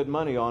lot of good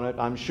money on it,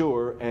 I'm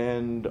sure,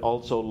 and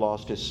also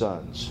lost his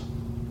sons.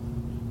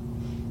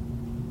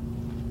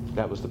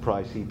 That was the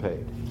price he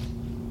paid.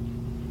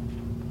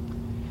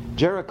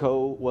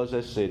 Jericho was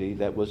a city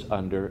that was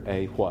under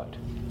a what?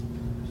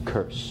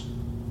 Curse.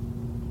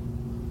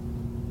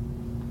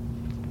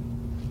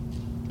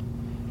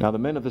 Now the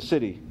men of the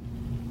city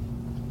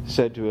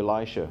said to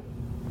Elisha,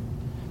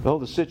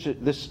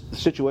 this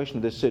situation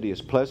of this city is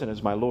pleasant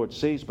as my Lord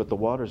sees, but the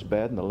water is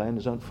bad and the land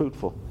is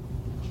unfruitful.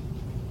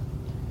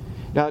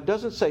 Now it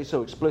doesn't say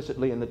so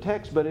explicitly in the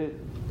text, but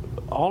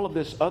all of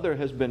this other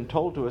has been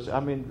told to us.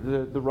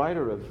 The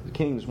writer of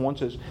Kings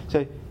wants us to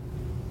say,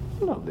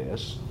 you know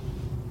this.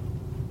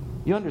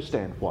 You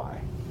understand why.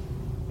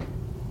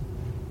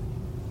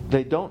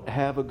 They don't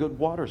have a good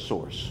water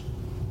source.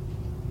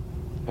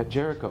 At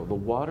Jericho, the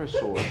water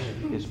source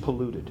is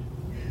polluted.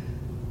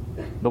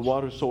 The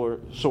water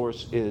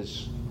source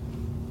is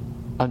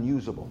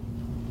unusable.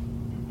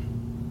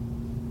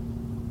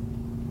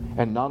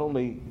 And not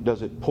only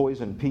does it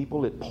poison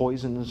people, it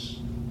poisons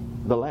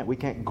the land. We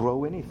can't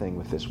grow anything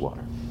with this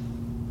water.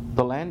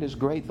 The land is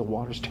great, the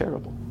water's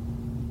terrible.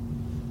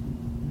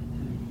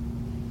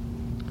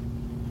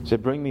 He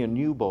said, bring me a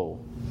new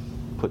bowl,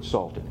 put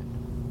salt in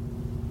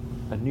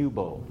it. A new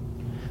bowl.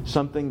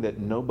 Something that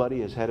nobody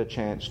has had a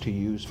chance to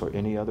use for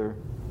any other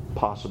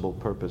possible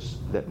purpose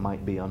that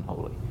might be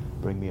unholy.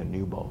 Bring me a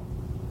new bowl.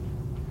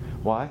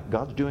 Why?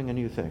 God's doing a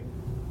new thing.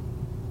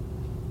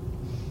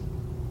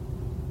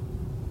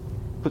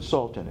 Put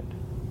salt in it.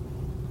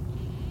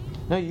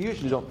 Now, you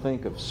usually don't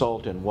think of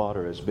salt in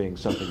water as being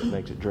something that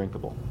makes it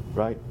drinkable,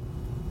 right?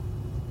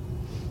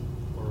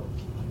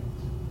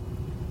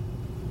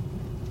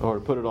 Or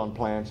put it on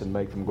plants and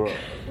make them grow.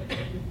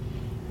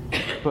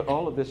 But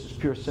all of this is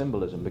pure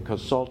symbolism,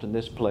 because salt in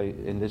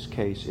this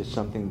case is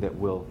something that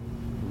will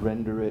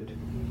render it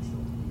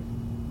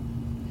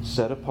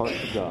set apart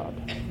to God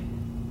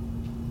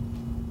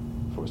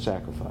for a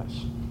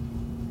sacrifice.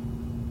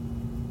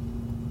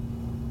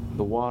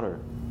 The water,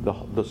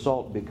 the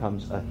salt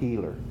becomes a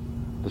healer.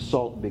 The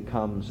salt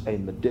becomes a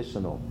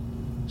medicinal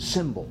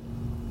symbol.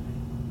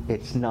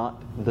 It's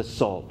not the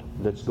salt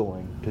that's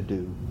going to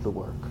do the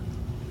work.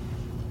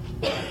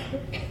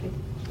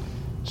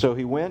 So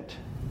he went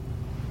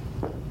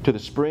to the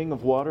spring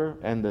of water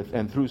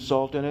and threw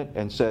salt in it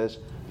and says,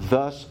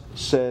 thus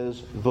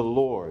says the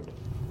Lord,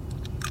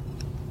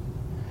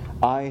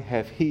 I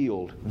have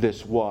healed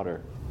this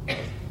water.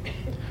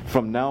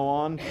 From now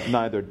on,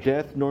 neither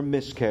death nor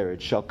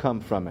miscarriage shall come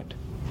from it.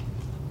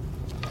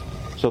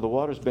 So the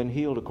water's been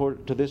healed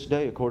to this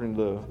day according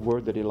to the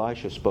word that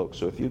Elisha spoke.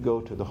 So if you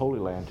go to the Holy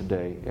Land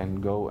today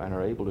and go and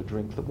are able to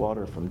drink the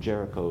water from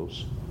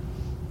Jericho's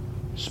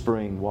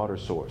spring water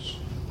source,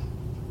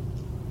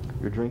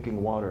 you're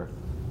drinking water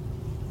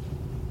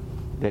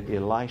that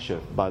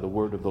Elisha, by the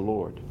word of the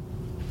Lord,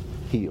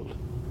 healed.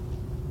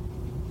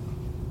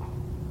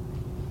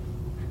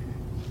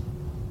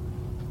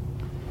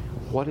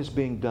 What is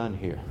being done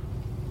here?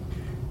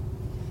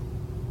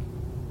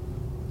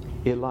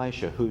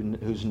 Elisha,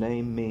 whose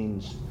name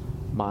means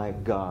my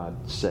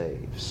God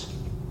saves.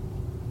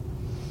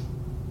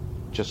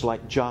 Just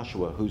like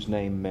Joshua, whose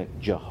name meant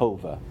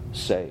Jehovah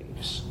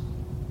saves.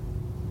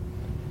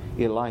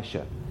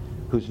 Elisha,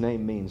 whose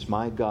name means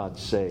my God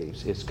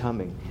saves, is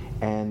coming,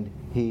 and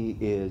he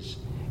is...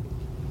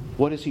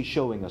 What is he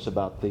showing us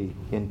about the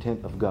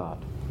intent of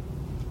God?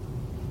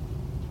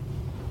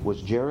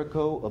 Was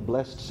Jericho a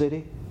blessed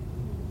city?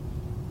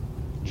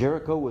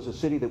 Jericho was a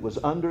city that was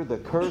under the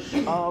curse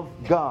of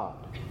God.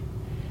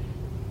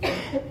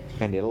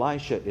 And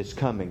Elisha is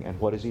coming, and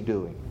what is he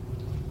doing?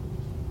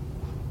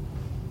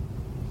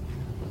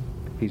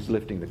 He's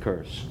lifting the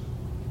curse.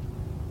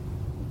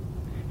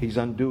 He's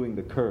undoing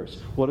the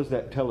curse. What does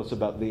that tell us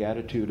about the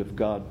attitude of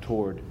God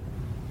toward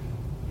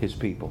His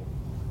people?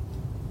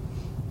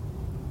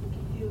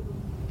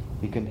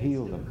 He can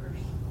heal them.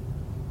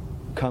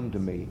 Come to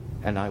me,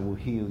 and I will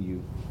heal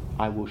you.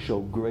 I will show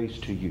grace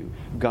to you.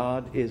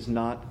 God is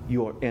not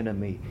your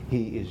enemy.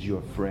 He is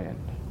your friend.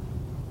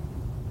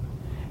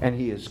 And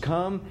He has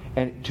come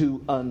and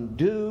to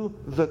undo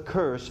the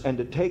curse and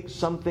to take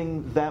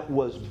something that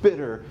was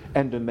bitter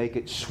and to make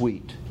it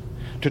sweet.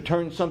 To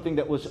turn something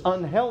that was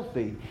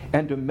unhealthy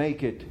and to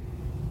make it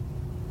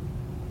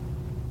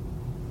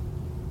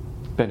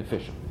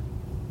beneficial.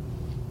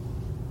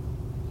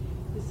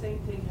 The same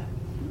thing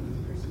happened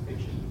with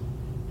crucifixion.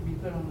 To be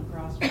put on the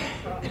cross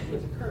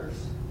was a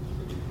curse.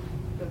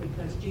 But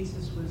because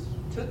Jesus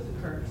took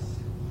the curse,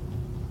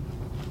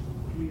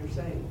 we are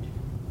saved.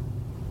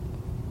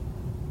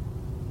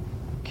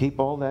 Keep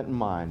all that in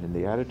mind and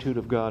the attitude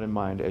of God in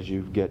mind as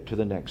you get to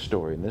the next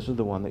story. And this is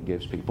the one that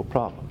gives people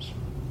problems.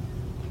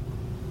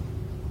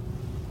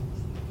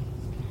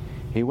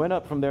 He went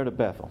up from there to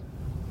Bethel.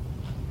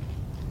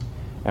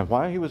 And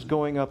while he was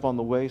going up on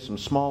the way, some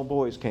small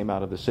boys came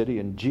out of the city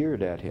and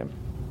jeered at him,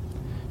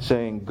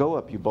 saying, "Go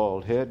up, you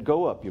bald head,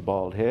 go up, you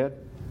bald head."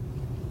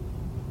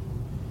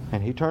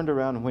 And he turned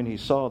around, and when he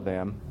saw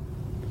them,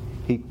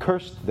 he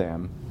cursed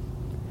them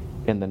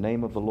in the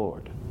name of the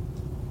Lord.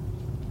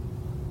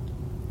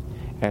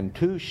 And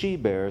 2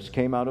 she-bears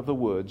came out of the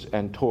woods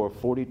and tore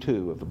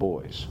 42 of the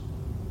boys.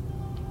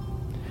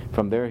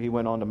 From there he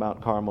went on to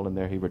Mount Carmel, and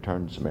there he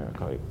returned to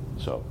Samaria.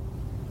 So,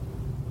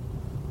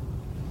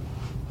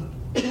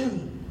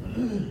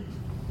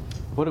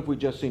 what have we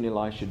just seen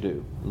Elisha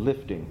do?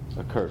 Lifting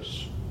a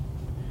curse.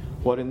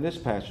 What in this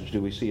passage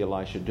do we see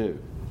Elisha do?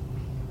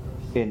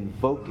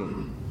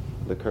 Invoking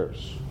the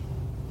curse.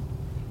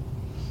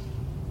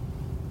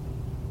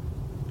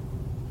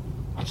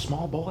 On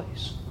small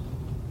boys.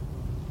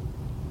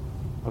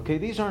 Okay,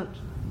 these aren't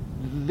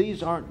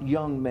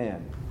young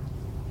men.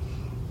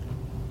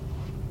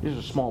 These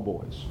are small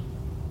boys.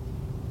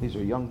 These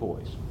are young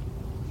boys.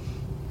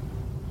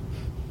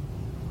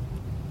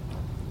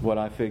 What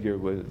I figure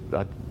was,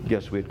 I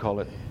guess we'd call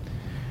it,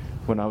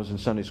 when I was in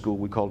Sunday school,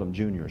 we called them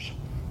juniors.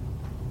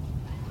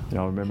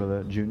 Y'all remember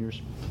that,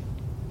 juniors?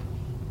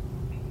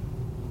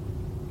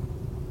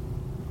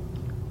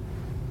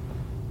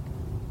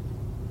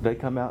 They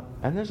come out,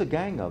 and there's a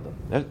gang of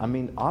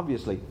them.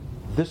 Obviously,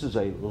 this is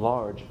a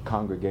large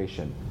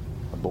congregation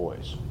of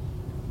boys.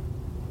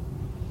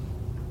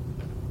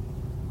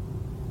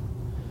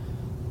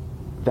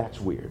 That's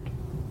weird.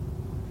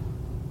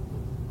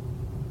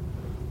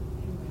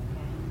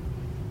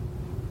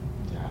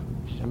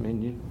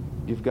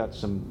 You've got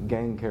some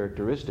gang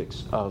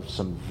characteristics of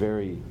some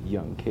very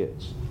young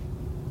kids.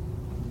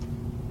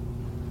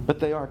 But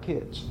they are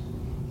kids.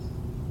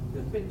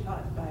 Who've been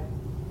taught by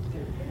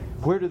their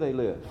parents. Where do they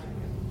live?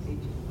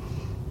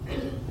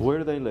 Where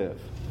do they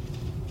live?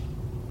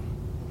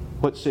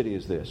 What city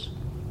is this?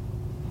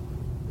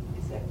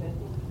 Is that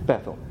Bethel?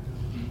 Bethel.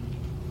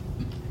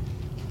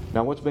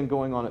 Now, what's been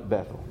going on at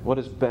Bethel? What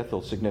is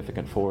Bethel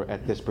significant for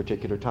at this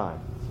particular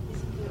time?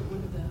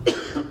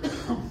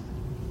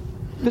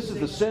 This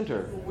is the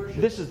center.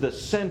 This is the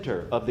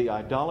center of the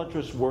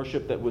idolatrous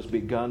worship that was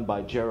begun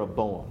by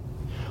Jeroboam,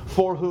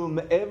 for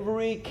whom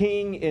every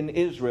king in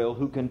Israel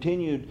who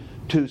continued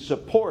to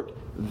support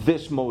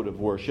this mode of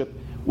worship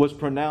was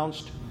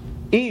pronounced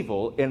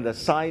evil in the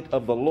sight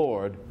of the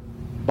Lord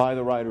by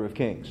the writer of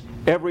Kings.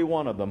 Every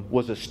one of them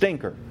was a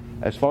stinker.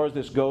 As far as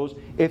this goes,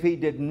 if he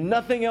did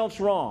nothing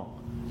else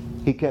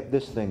wrong, he kept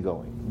this thing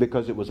going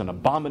because it was an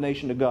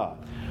abomination to God.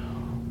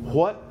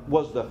 What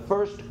was the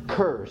first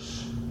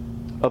curse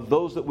of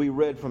those that we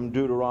read from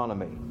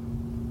Deuteronomy?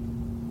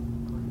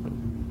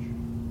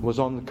 Was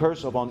on the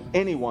curse on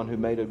anyone who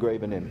made a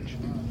graven image.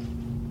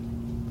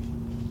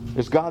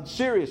 Is God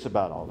serious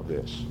about all of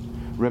this?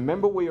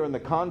 Remember, we are in the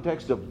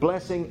context of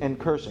blessing and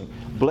cursing.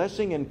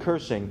 Blessing and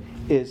cursing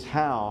is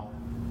how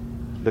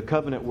the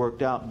covenant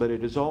worked out, but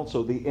it is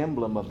also the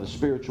emblem of the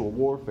spiritual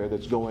warfare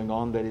that's going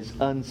on that is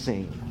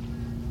unseen.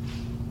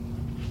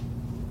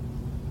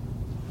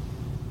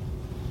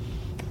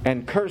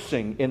 And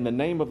cursing in the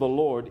name of the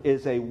Lord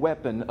is a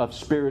weapon of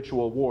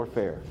spiritual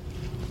warfare,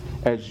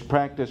 as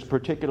practiced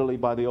particularly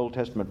by the Old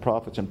Testament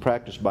prophets and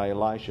practiced by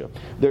Elisha.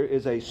 There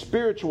is a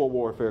spiritual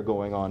warfare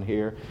going on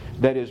here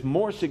that is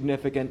more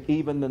significant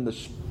even than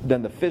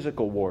the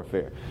physical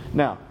warfare.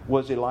 Now,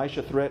 was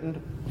Elisha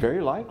threatened?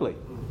 Very likely.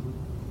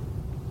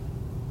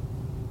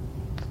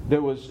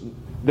 There was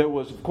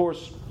of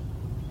course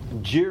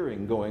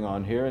jeering going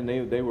on here, and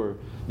they were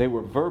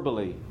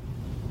verbally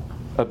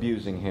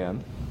abusing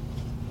him.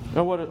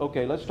 Now,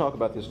 okay, let's talk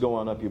about this. Go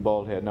on up, you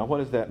bald head. Now, what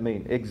does that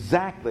mean?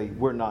 Exactly,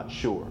 we're not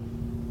sure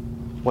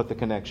what the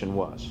connection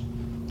was.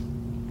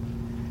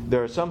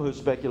 There are some who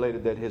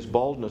speculated that his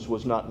baldness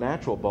was not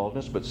natural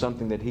baldness, but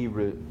something that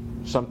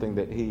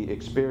he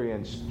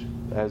experienced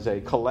as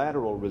a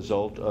collateral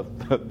result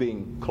of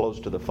being close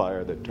to the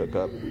fire that took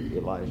up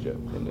Elijah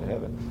into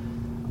heaven.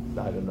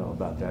 I don't know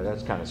about that.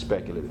 That's kind of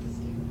speculative.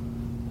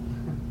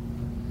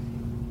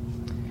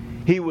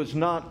 He was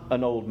not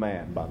an old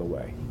man, by the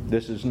way.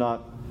 This is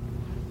not,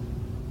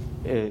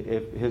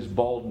 if his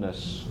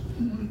baldness,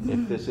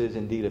 if this is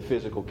indeed a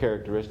physical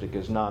characteristic,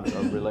 is not a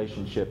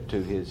relationship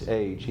to his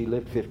age. He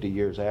lived 50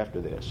 years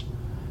after this.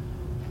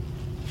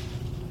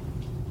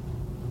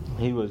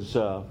 He was,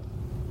 so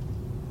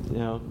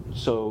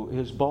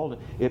his baldness,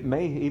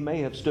 he may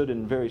have stood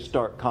in very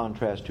stark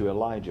contrast to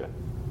Elijah,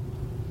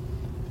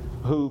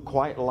 who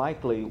quite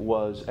likely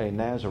was a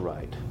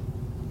Nazarite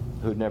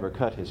who'd never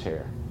cut his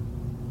hair.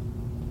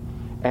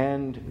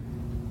 And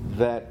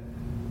that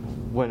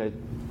when it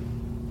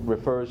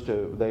refers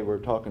to, they were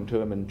talking to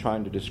him and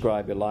trying to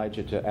describe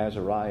Elijah to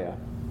Azariah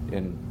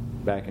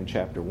back in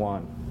chapter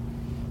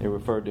 1. They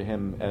referred to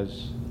him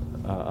as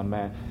a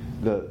man.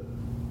 The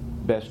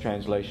best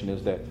translation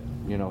is that,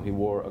 he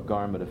wore a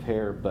garment of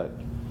hair, but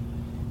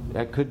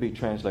that could be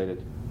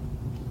translated,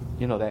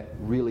 that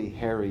really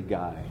hairy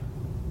guy.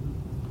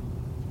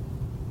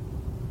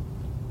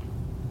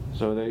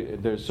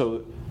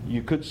 So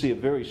you could see a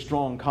very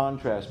strong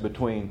contrast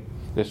between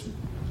this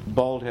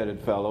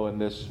bald-headed fellow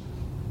and this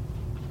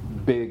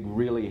big,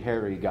 really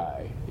hairy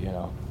guy,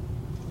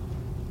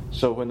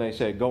 So when they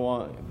say go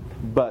on,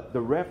 but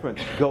the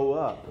reference go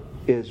up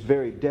is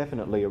very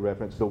definitely a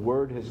reference. The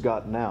word has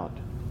gotten out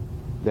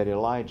that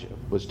Elijah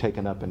was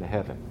taken up into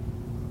heaven.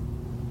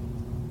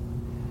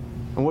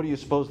 And what do you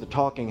suppose the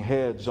talking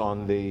heads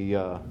on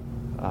the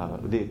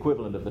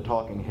equivalent of the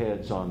talking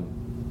heads on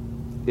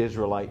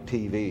Israelite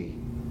TV,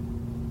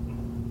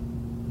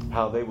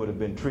 how they would have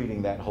been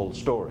treating that whole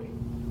story?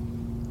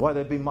 Why,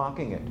 they'd be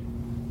mocking it.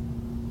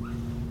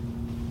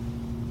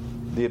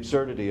 The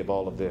absurdity of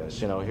all of this.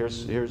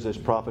 Here's this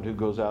prophet who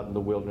goes out in the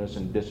wilderness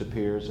and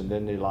disappears, and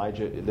then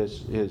Elijah,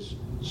 his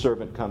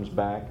servant, comes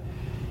back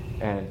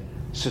and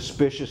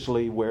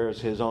suspiciously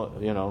wears his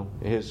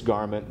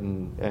garment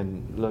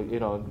and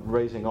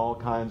raising all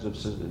kinds of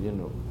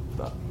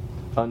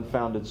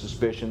unfounded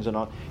suspicions and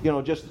all. How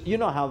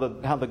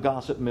the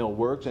gossip mill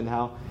works,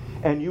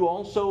 and you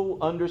also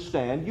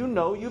understand,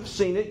 you've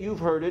seen it, you've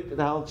heard it,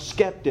 how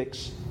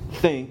skeptics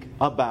think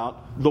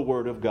about the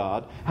Word of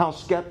God, how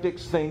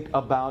skeptics think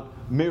about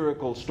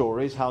miracle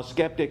stories, how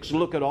skeptics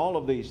look at all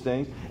of these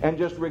things and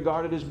just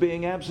regard it as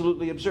being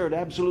absolutely absurd,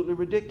 absolutely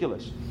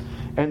ridiculous.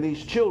 And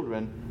these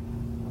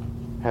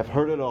children have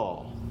heard it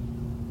all.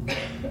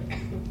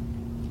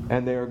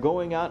 And they are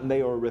going out and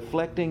they are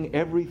reflecting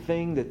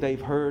everything that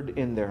they've heard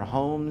in their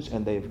homes,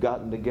 and they've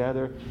gotten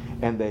together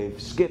and they've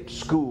skipped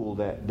school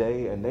that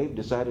day, and they've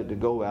decided to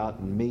go out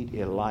and meet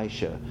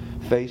Elisha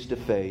face to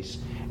face,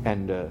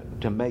 and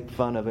to make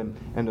fun of him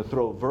and to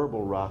throw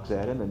verbal rocks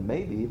at him, and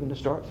maybe even to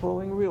start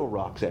throwing real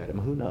rocks at him.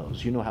 Who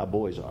knows? You know how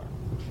boys are.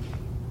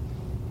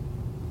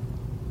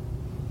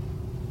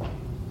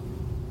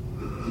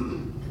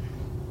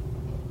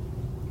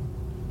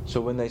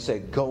 So when they say,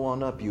 go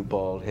on up, you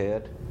bald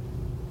head,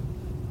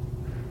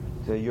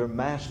 say, your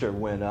master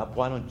went up,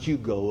 why don't you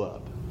go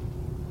up?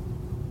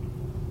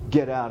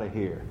 Get out of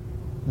here.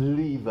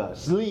 Leave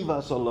us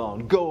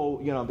alone.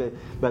 Go,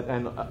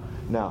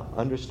 now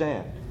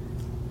understand,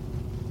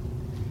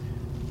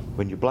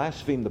 when you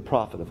blaspheme the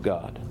prophet of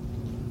God,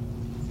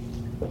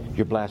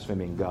 you're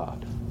blaspheming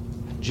God.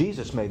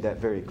 Jesus made that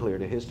very clear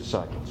to his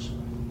disciples.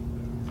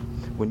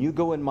 When you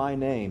go in my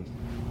name,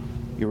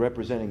 you're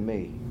representing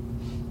me.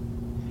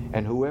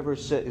 And whoever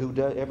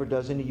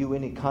does you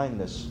any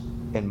kindness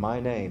in my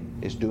name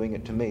is doing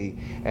it to me.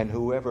 And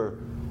whoever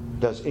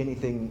does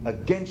anything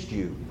against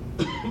you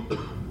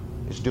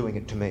is doing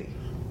it to me.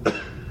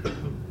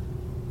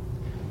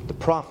 The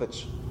prophet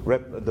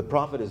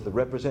is the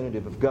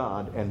representative of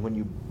God, and when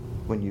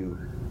you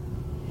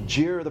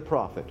jeer the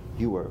prophet,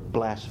 you are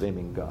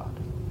blaspheming God.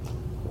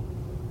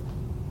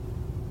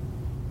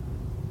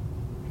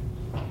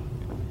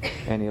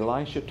 And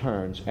Elisha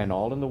turns, and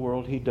all in the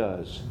world he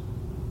does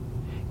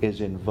is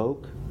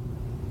invoke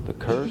the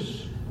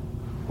curse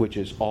which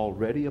is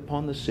already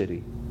upon the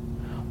city,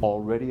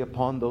 already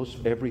upon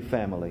every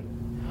family,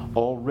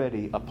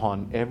 already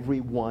upon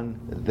everyone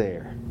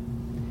there.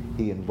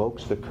 He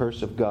invokes the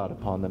curse of God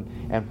upon them.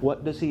 And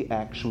what does he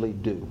actually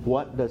do?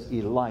 What does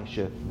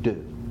Elisha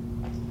do?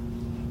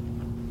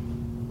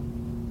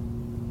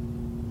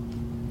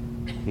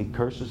 He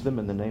curses them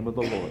in the name of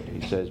the Lord.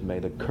 He says, may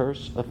the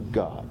curse of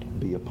God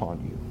be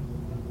upon you.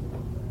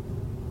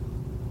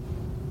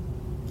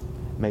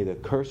 May the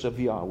curse of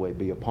Yahweh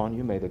be upon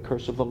you. May the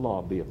curse of the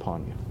law be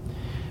upon you.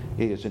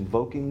 He is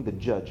invoking the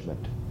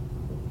judgment.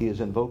 He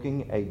is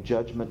invoking a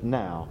judgment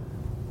now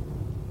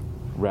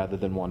rather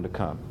than one to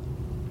come.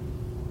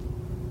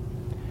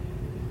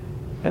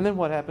 And then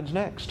what happens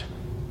next?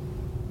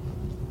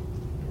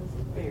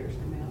 Bears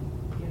come out.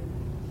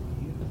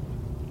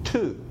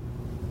 Two.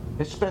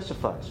 It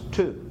specifies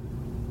two.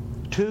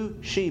 Two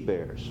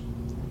she-bears.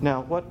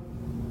 Now,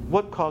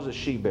 what causes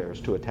she-bears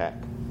to attack?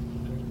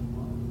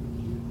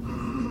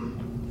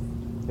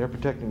 They're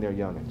protecting their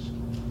youngins.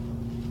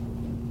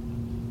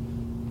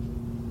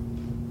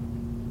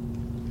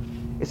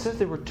 It says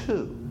there were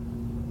two.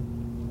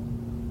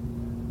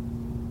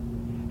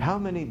 How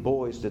many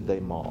boys did they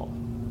maul?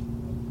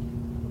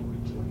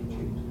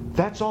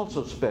 That's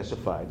also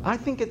specified. I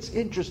think it's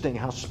interesting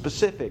how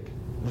specific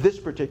this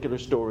particular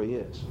story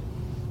is.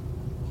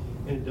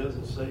 And it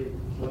doesn't say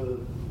whether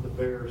the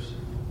bears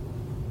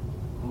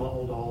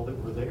mauled all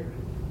that were there.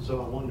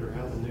 So I wonder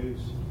how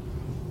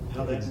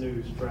that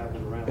news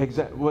traveled around.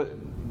 Exactly.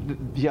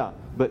 Yeah,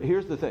 but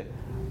here's the thing.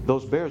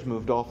 Those bears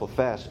moved awful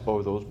fast,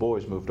 or those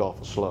boys moved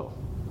awful slow.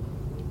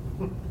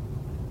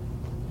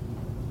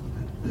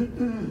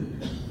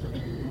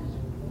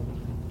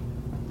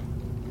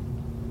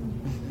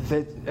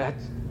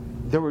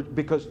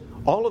 Because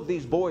all of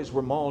these boys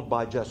were mauled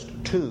by just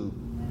two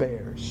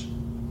bears.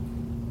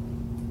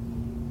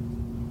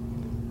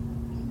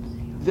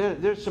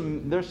 There's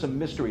some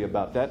mystery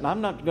about that,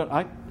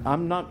 and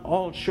I'm not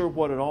all sure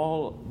what it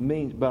all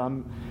means, but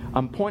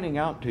I'm pointing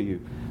out to you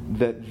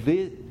that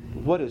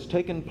what has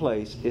taken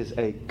place is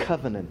a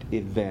covenant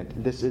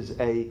event. This is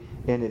an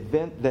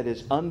event that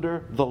is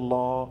under the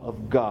law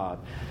of God.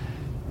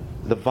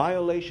 The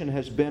violation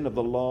has been of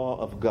the law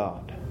of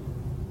God.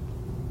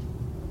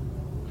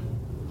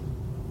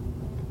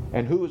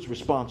 And who is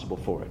responsible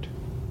for it?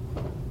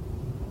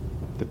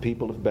 The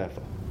people of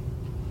Bethel.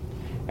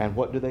 And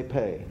what do they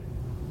pay?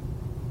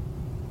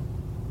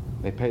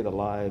 They pay the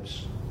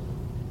lives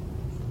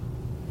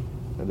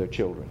of their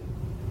children.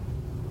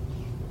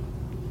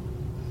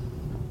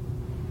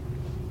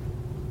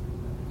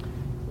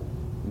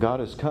 God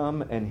has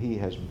come and He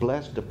has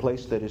blessed a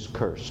place that is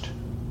cursed.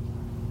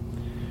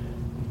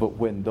 But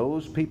when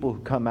those people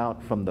who come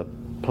out from the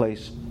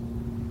place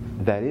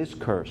that is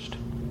cursed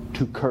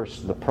to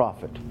curse the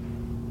prophet,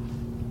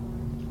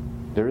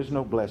 there is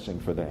no blessing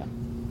for them.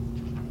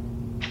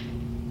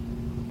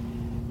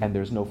 And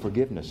there's no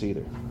forgiveness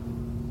either.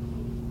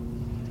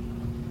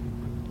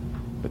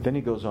 But then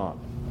he goes on.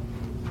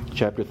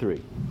 Chapter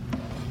 3.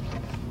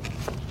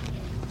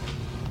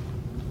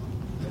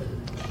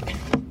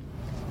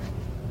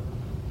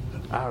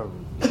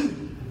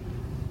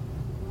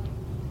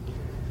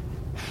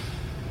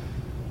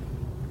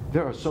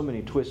 There are so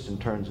many twists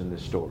and turns in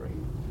this story.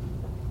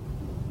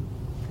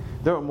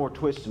 There are more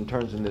twists and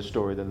turns in this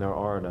story than there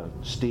are in a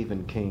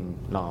Stephen King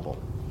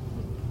novel.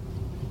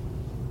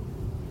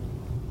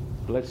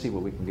 But let's see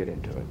what we can get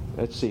into it.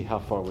 Let's see how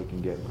far we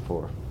can get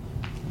before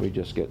we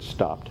just get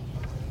stopped.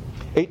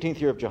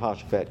 18th year of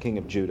Jehoshaphat, king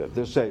of Judah.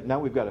 They'll say, now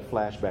we've got a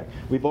flashback.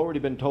 We've already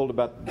been told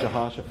about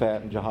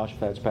Jehoshaphat and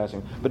Jehoshaphat's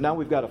passing, but now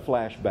we've got a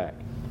flashback.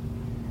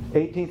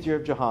 18th year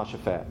of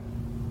Jehoshaphat.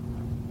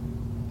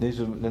 These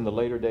are in the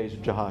later days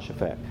of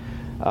Jehoshaphat.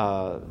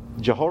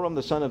 Jehoram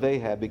the son of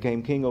Ahab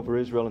became king over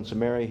Israel and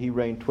Samaria. He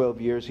reigned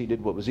 12 years. He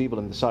did what was evil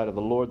in the sight of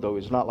the Lord, though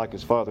he was not like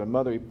his father and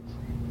mother.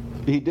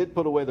 He did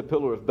put away the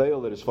pillar of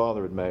Baal that his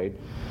father had made.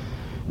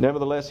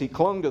 Nevertheless, he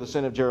clung to the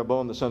sin of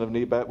Jeroboam the son of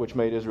Nebat, which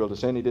made Israel to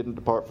sin. He didn't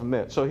depart from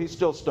it. So he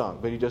still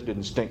stunk, but he just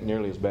didn't stink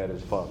nearly as bad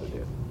as his father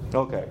did.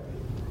 Okay.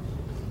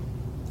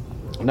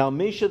 Now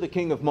Mesha the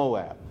king of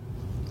Moab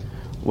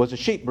was a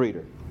sheep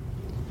breeder.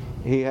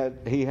 He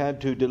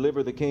had to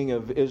deliver the king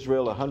of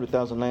Israel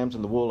 100,000 lambs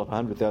and the wool of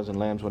 100,000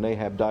 lambs. When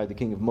Ahab died, the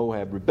king of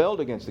Moab rebelled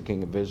against the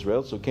king of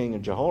Israel. So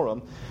King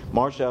Jehoram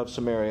marched out of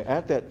Samaria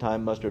at that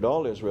time, mustered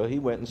all Israel. He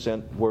went and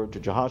sent word to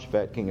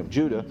Jehoshaphat, king of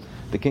Judah,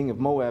 the king of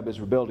Moab has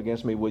rebelled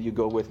against me. Will you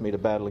go with me to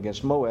battle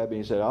against Moab? And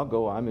he said, I'll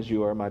go. I'm as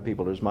you are. My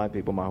people are as my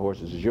people. My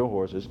horses as your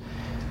horses.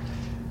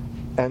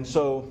 And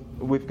so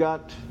we've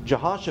got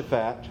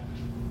Jehoshaphat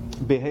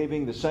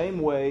behaving the same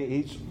way.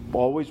 He's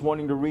always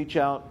wanting to reach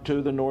out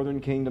to the northern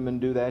kingdom and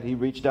do that. He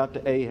reached out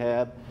to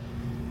Ahab,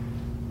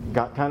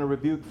 got kind of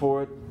rebuked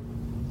for it.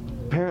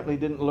 Apparently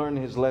didn't learn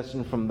his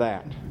lesson from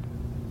that,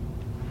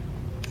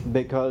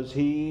 because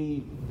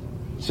he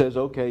says,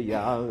 okay,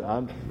 yeah,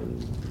 I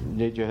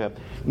need your help.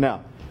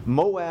 Now,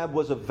 Moab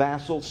was a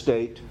vassal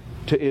state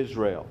to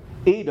Israel.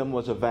 Edom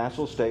was a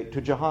vassal state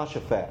to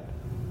Jehoshaphat.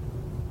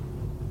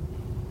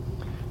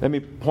 Let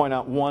me point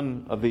out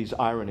one of these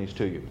ironies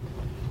to you.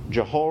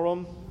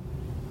 Jehoram,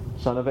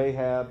 son of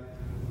Ahab,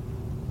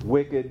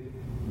 wicked,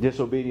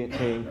 disobedient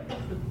king,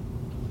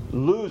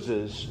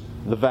 loses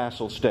the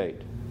vassal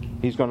state.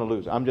 He's going to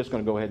lose. I'm just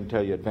going to go ahead and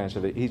tell you in advance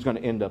of it. He's going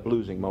to end up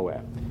losing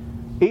Moab.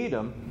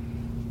 Edom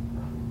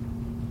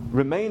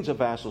remains a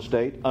vassal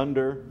state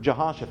under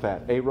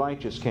Jehoshaphat, a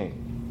righteous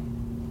king.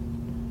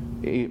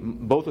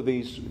 Both of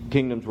these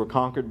kingdoms were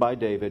conquered by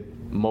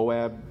David.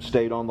 Moab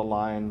stayed on the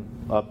line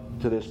up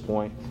to this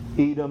point.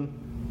 Edom's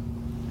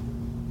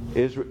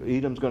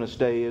going to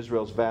stay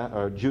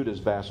Judah's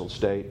vassal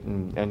state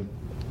and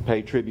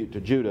pay tribute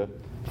to Judah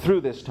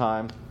through this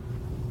time.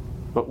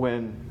 But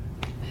when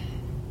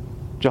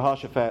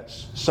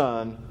Jehoshaphat's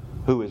son,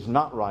 who is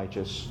not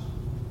righteous,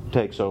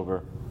 takes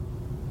over,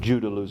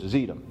 Judah loses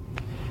Edom.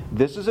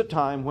 This is a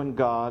time when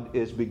God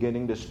is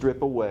beginning to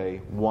strip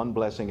away one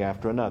blessing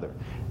after another.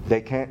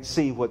 They can't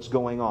see what's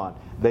going on.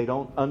 They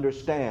don't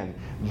understand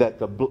that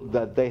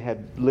they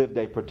had lived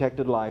a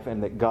protected life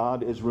and that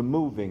God is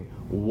removing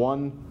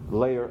one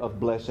layer of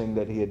blessing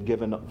that He had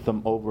given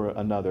them over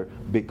another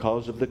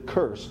because of the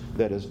curse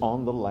that is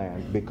on the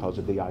land because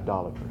of the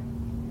idolatry.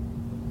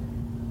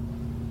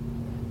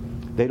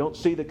 They don't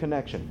see the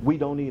connection. We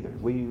don't either.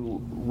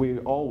 We're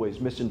always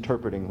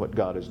misinterpreting what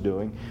God is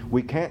doing.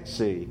 We can't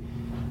see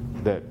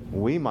that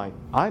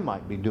I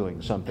might be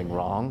doing something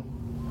wrong.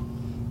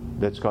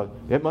 That's cause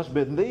it must have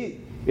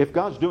been if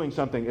God's doing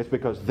something, it's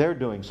because they're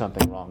doing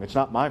something wrong. It's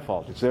not my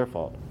fault, it's their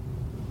fault.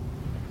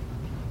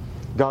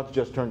 God's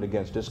just turned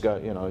against us.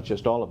 God, it's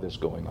just all of this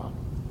going on.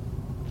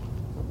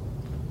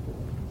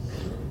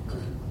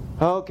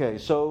 Okay,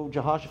 so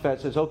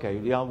Jehoshaphat says, okay,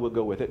 yeah, we'll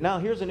go with it. Now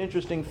here's an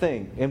interesting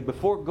thing. And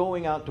before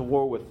going out to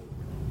war with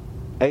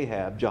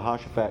Ahab,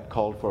 Jehoshaphat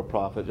called for a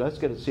prophet. Let's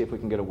see if we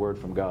can get a word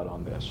from God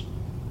on this.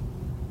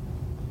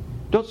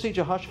 Don't see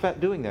Jehoshaphat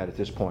doing that at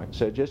this point.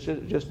 So just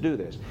do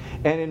this.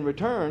 And in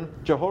return,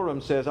 Jehoram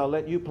says, I'll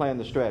let you plan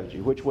the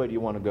strategy. Which way do you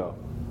want to go?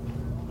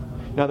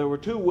 Now there were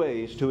two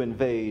ways to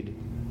invade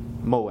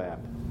Moab.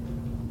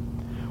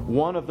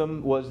 One of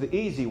them was the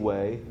easy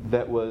way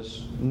that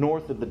was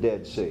north of the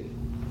Dead Sea.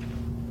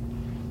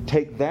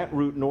 Take that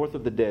route north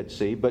of the Dead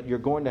Sea, but you're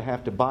going to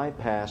have to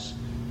bypass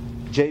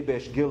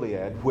Jabesh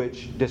Gilead,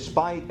 which,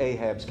 despite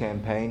Ahab's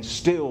campaign,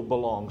 still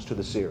belongs to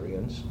the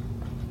Syrians.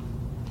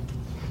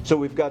 So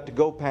we've got to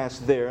go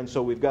past there, and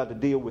so we've got to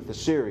deal with the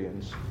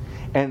Syrians.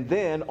 And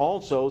then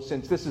also,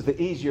 since this is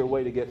the easier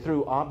way to get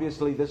through,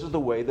 obviously this is the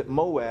way that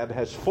Moab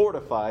has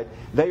fortified.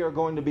 They are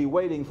going to be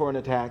waiting for an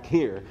attack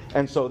here,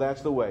 and so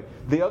that's the way.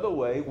 The other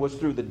way was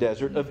through the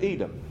desert of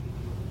Edom.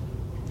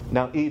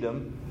 Now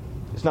Edom,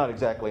 it's not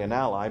exactly an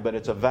ally, but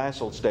it's a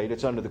vassal state.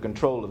 It's under the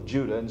control of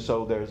Judah, and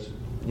so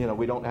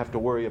we don't have to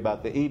worry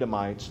about the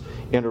Edomites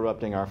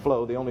interrupting our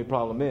flow. The only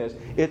problem is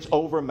it's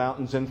over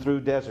mountains and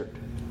through desert.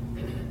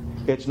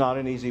 It's not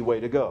an easy way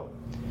to go.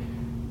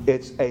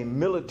 It's a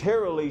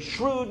militarily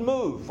shrewd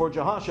move for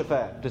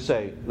Jehoshaphat to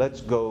say, let's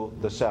go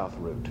the south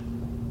route.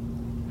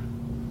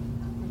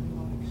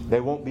 They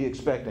won't be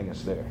expecting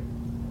us there.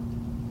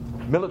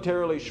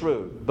 Militarily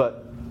shrewd,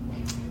 but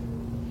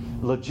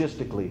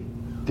logistically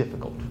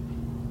difficult.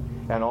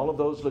 And all of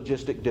those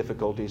logistic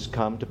difficulties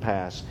come to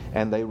pass,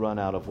 and they run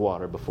out of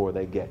water before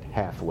they get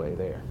halfway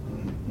there.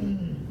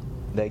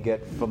 They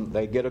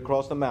get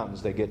across the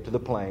mountains, they get to the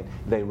plain,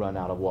 they run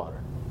out of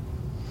water.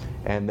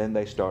 And then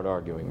they start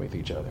arguing with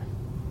each other.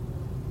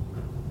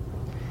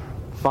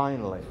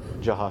 Finally,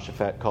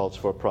 Jehoshaphat calls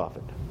for a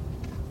prophet.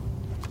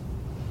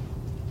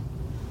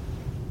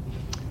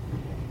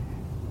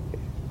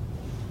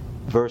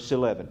 Verse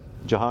 11.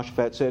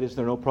 Jehoshaphat said, is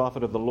there no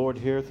prophet of the Lord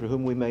here through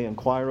whom we may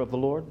inquire of the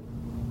Lord?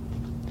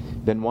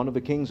 Then one of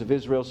the kings of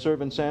Israel's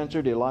servants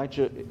answered,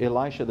 Elisha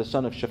the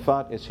son of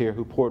Shaphat is here,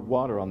 who poured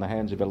water on the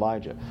hands of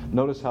Elijah.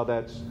 Notice how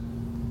that's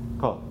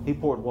called. He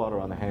poured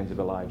water on the hands of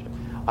Elijah.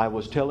 I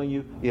was telling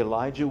you,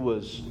 Elisha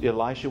was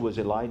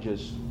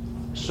Elijah's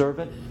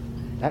servant.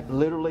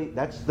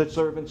 That's the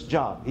servant's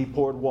job. He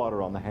poured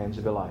water on the hands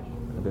of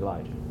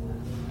Elijah.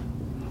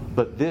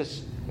 But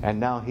this, and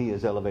now he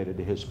is elevated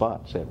to his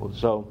spot.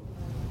 So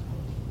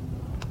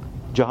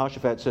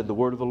Jehoshaphat said, the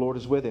word of the Lord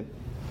is with him.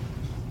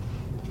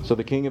 So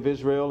the king of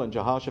Israel and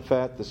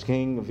Jehoshaphat, the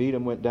king of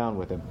Edom, went down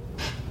with him.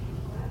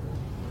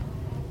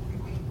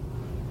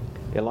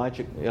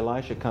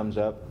 Elisha comes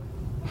up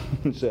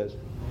and says,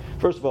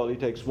 first of all, he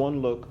takes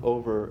one look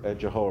over at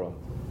Jehoram.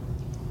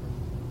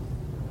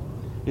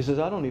 He says,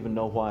 I don't even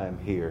know why I'm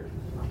here,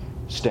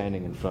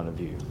 standing in front of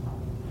you.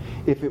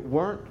 If it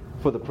weren't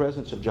for the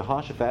presence of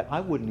Jehoshaphat, I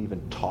wouldn't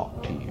even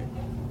talk to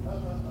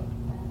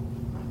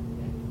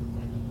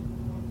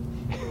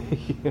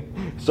you.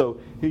 So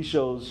he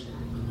shows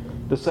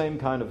the same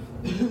kind of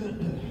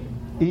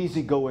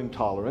easygoing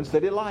tolerance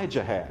that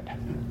Elijah had.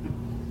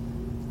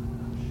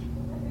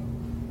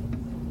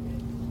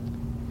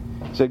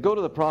 He said, go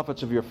to the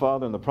prophets of your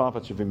father and the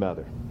prophets of your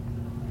mother.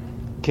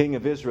 King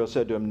of Israel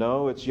said to him,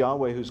 no, it's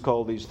Yahweh who's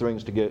called these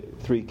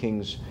three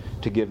kings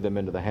to give them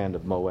into the hand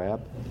of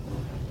Moab.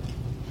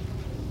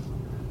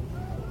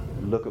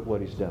 Look at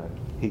what he's done.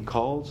 He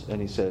calls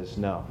and he says,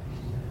 no,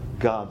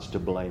 God's to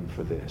blame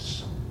for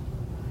this.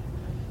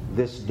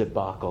 This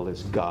debacle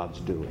is God's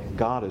doing.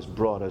 God has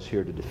brought us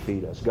here to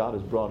defeat us. God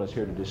has brought us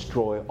here to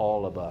destroy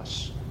all of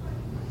us.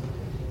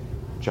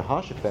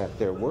 Jehoshaphat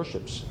there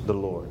worships the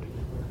Lord.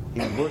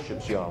 He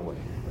worships Yahweh.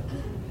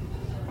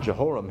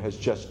 Jehoram has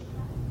just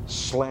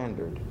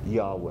slandered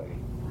Yahweh.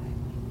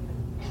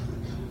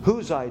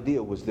 Whose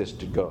idea was this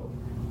to go?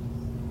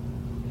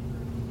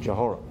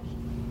 Jehoram's.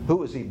 Who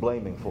was he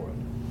blaming for it?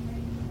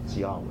 It's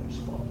Yahweh's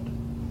fault.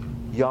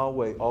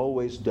 Yahweh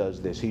always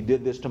does this. He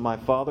did this to my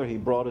father. He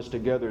brought us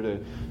together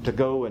to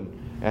go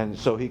and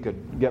so he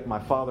could get my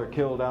father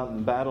killed out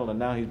in battle, and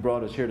now he's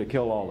brought us here to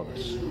kill all of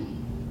us.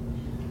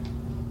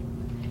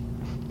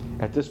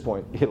 At this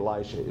point,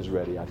 Elisha is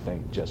ready, I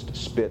think, just to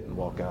spit and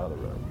walk out of the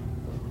room.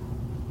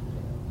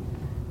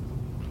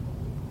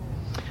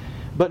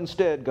 But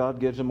instead, God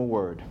gives him a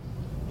word.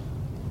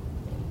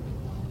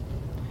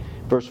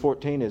 Verse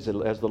 14 is,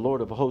 as the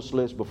Lord of hosts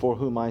lives before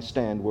whom I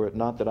stand, were it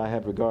not that I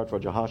have regard for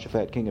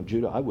Jehoshaphat, king of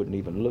Judah, I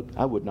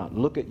would not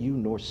look at you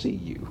nor see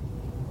you.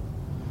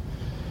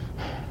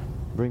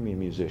 Bring me a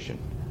musician.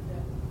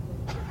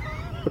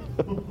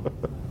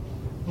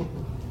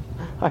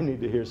 I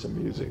need to hear some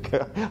music.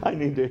 I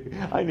need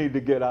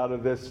to get out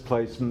of this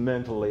place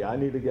mentally. I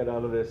need to get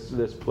out of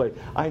this place.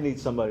 I need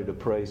somebody to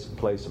play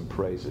some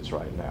praises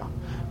right now,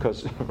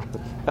 because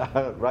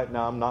right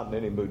now I'm not in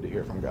any mood to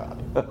hear from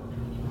God.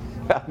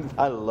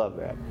 I love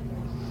that.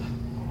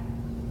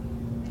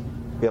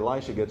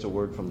 Elisha gets a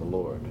word from the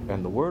Lord,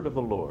 and the word of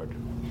the Lord,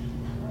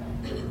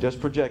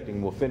 just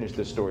projecting, we'll finish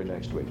this story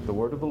next week. The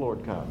word of the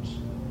Lord comes,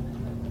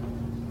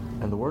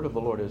 and the word of the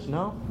Lord is,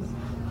 no,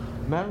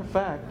 matter of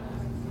fact,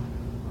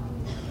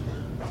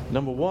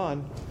 number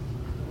one,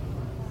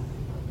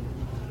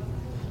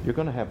 you're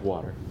going to have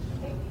water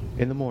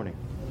in the morning,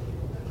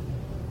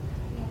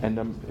 and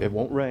it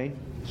won't rain.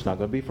 It's not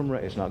going to be from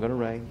rain. It's not going to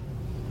rain.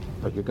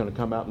 But you're going to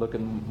come out and look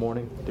in the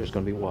morning, there's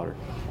going to be water.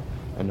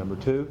 And number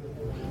two,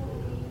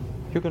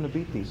 you're going to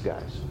beat these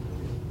guys.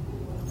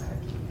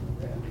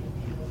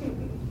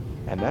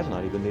 And that's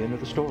not even the end of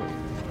the story.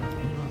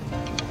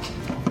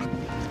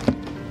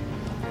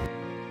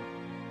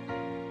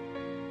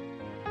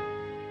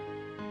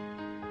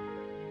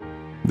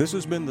 This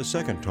has been the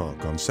second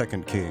talk on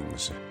 2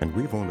 Kings, and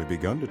we've only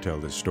begun to tell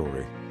this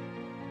story.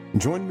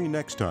 Join me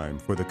next time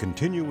for the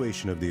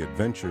continuation of the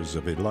adventures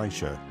of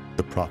Elisha,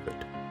 the prophet.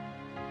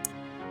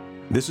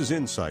 This is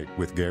Insight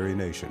with Gary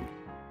Nation.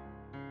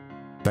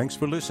 Thanks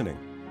for listening.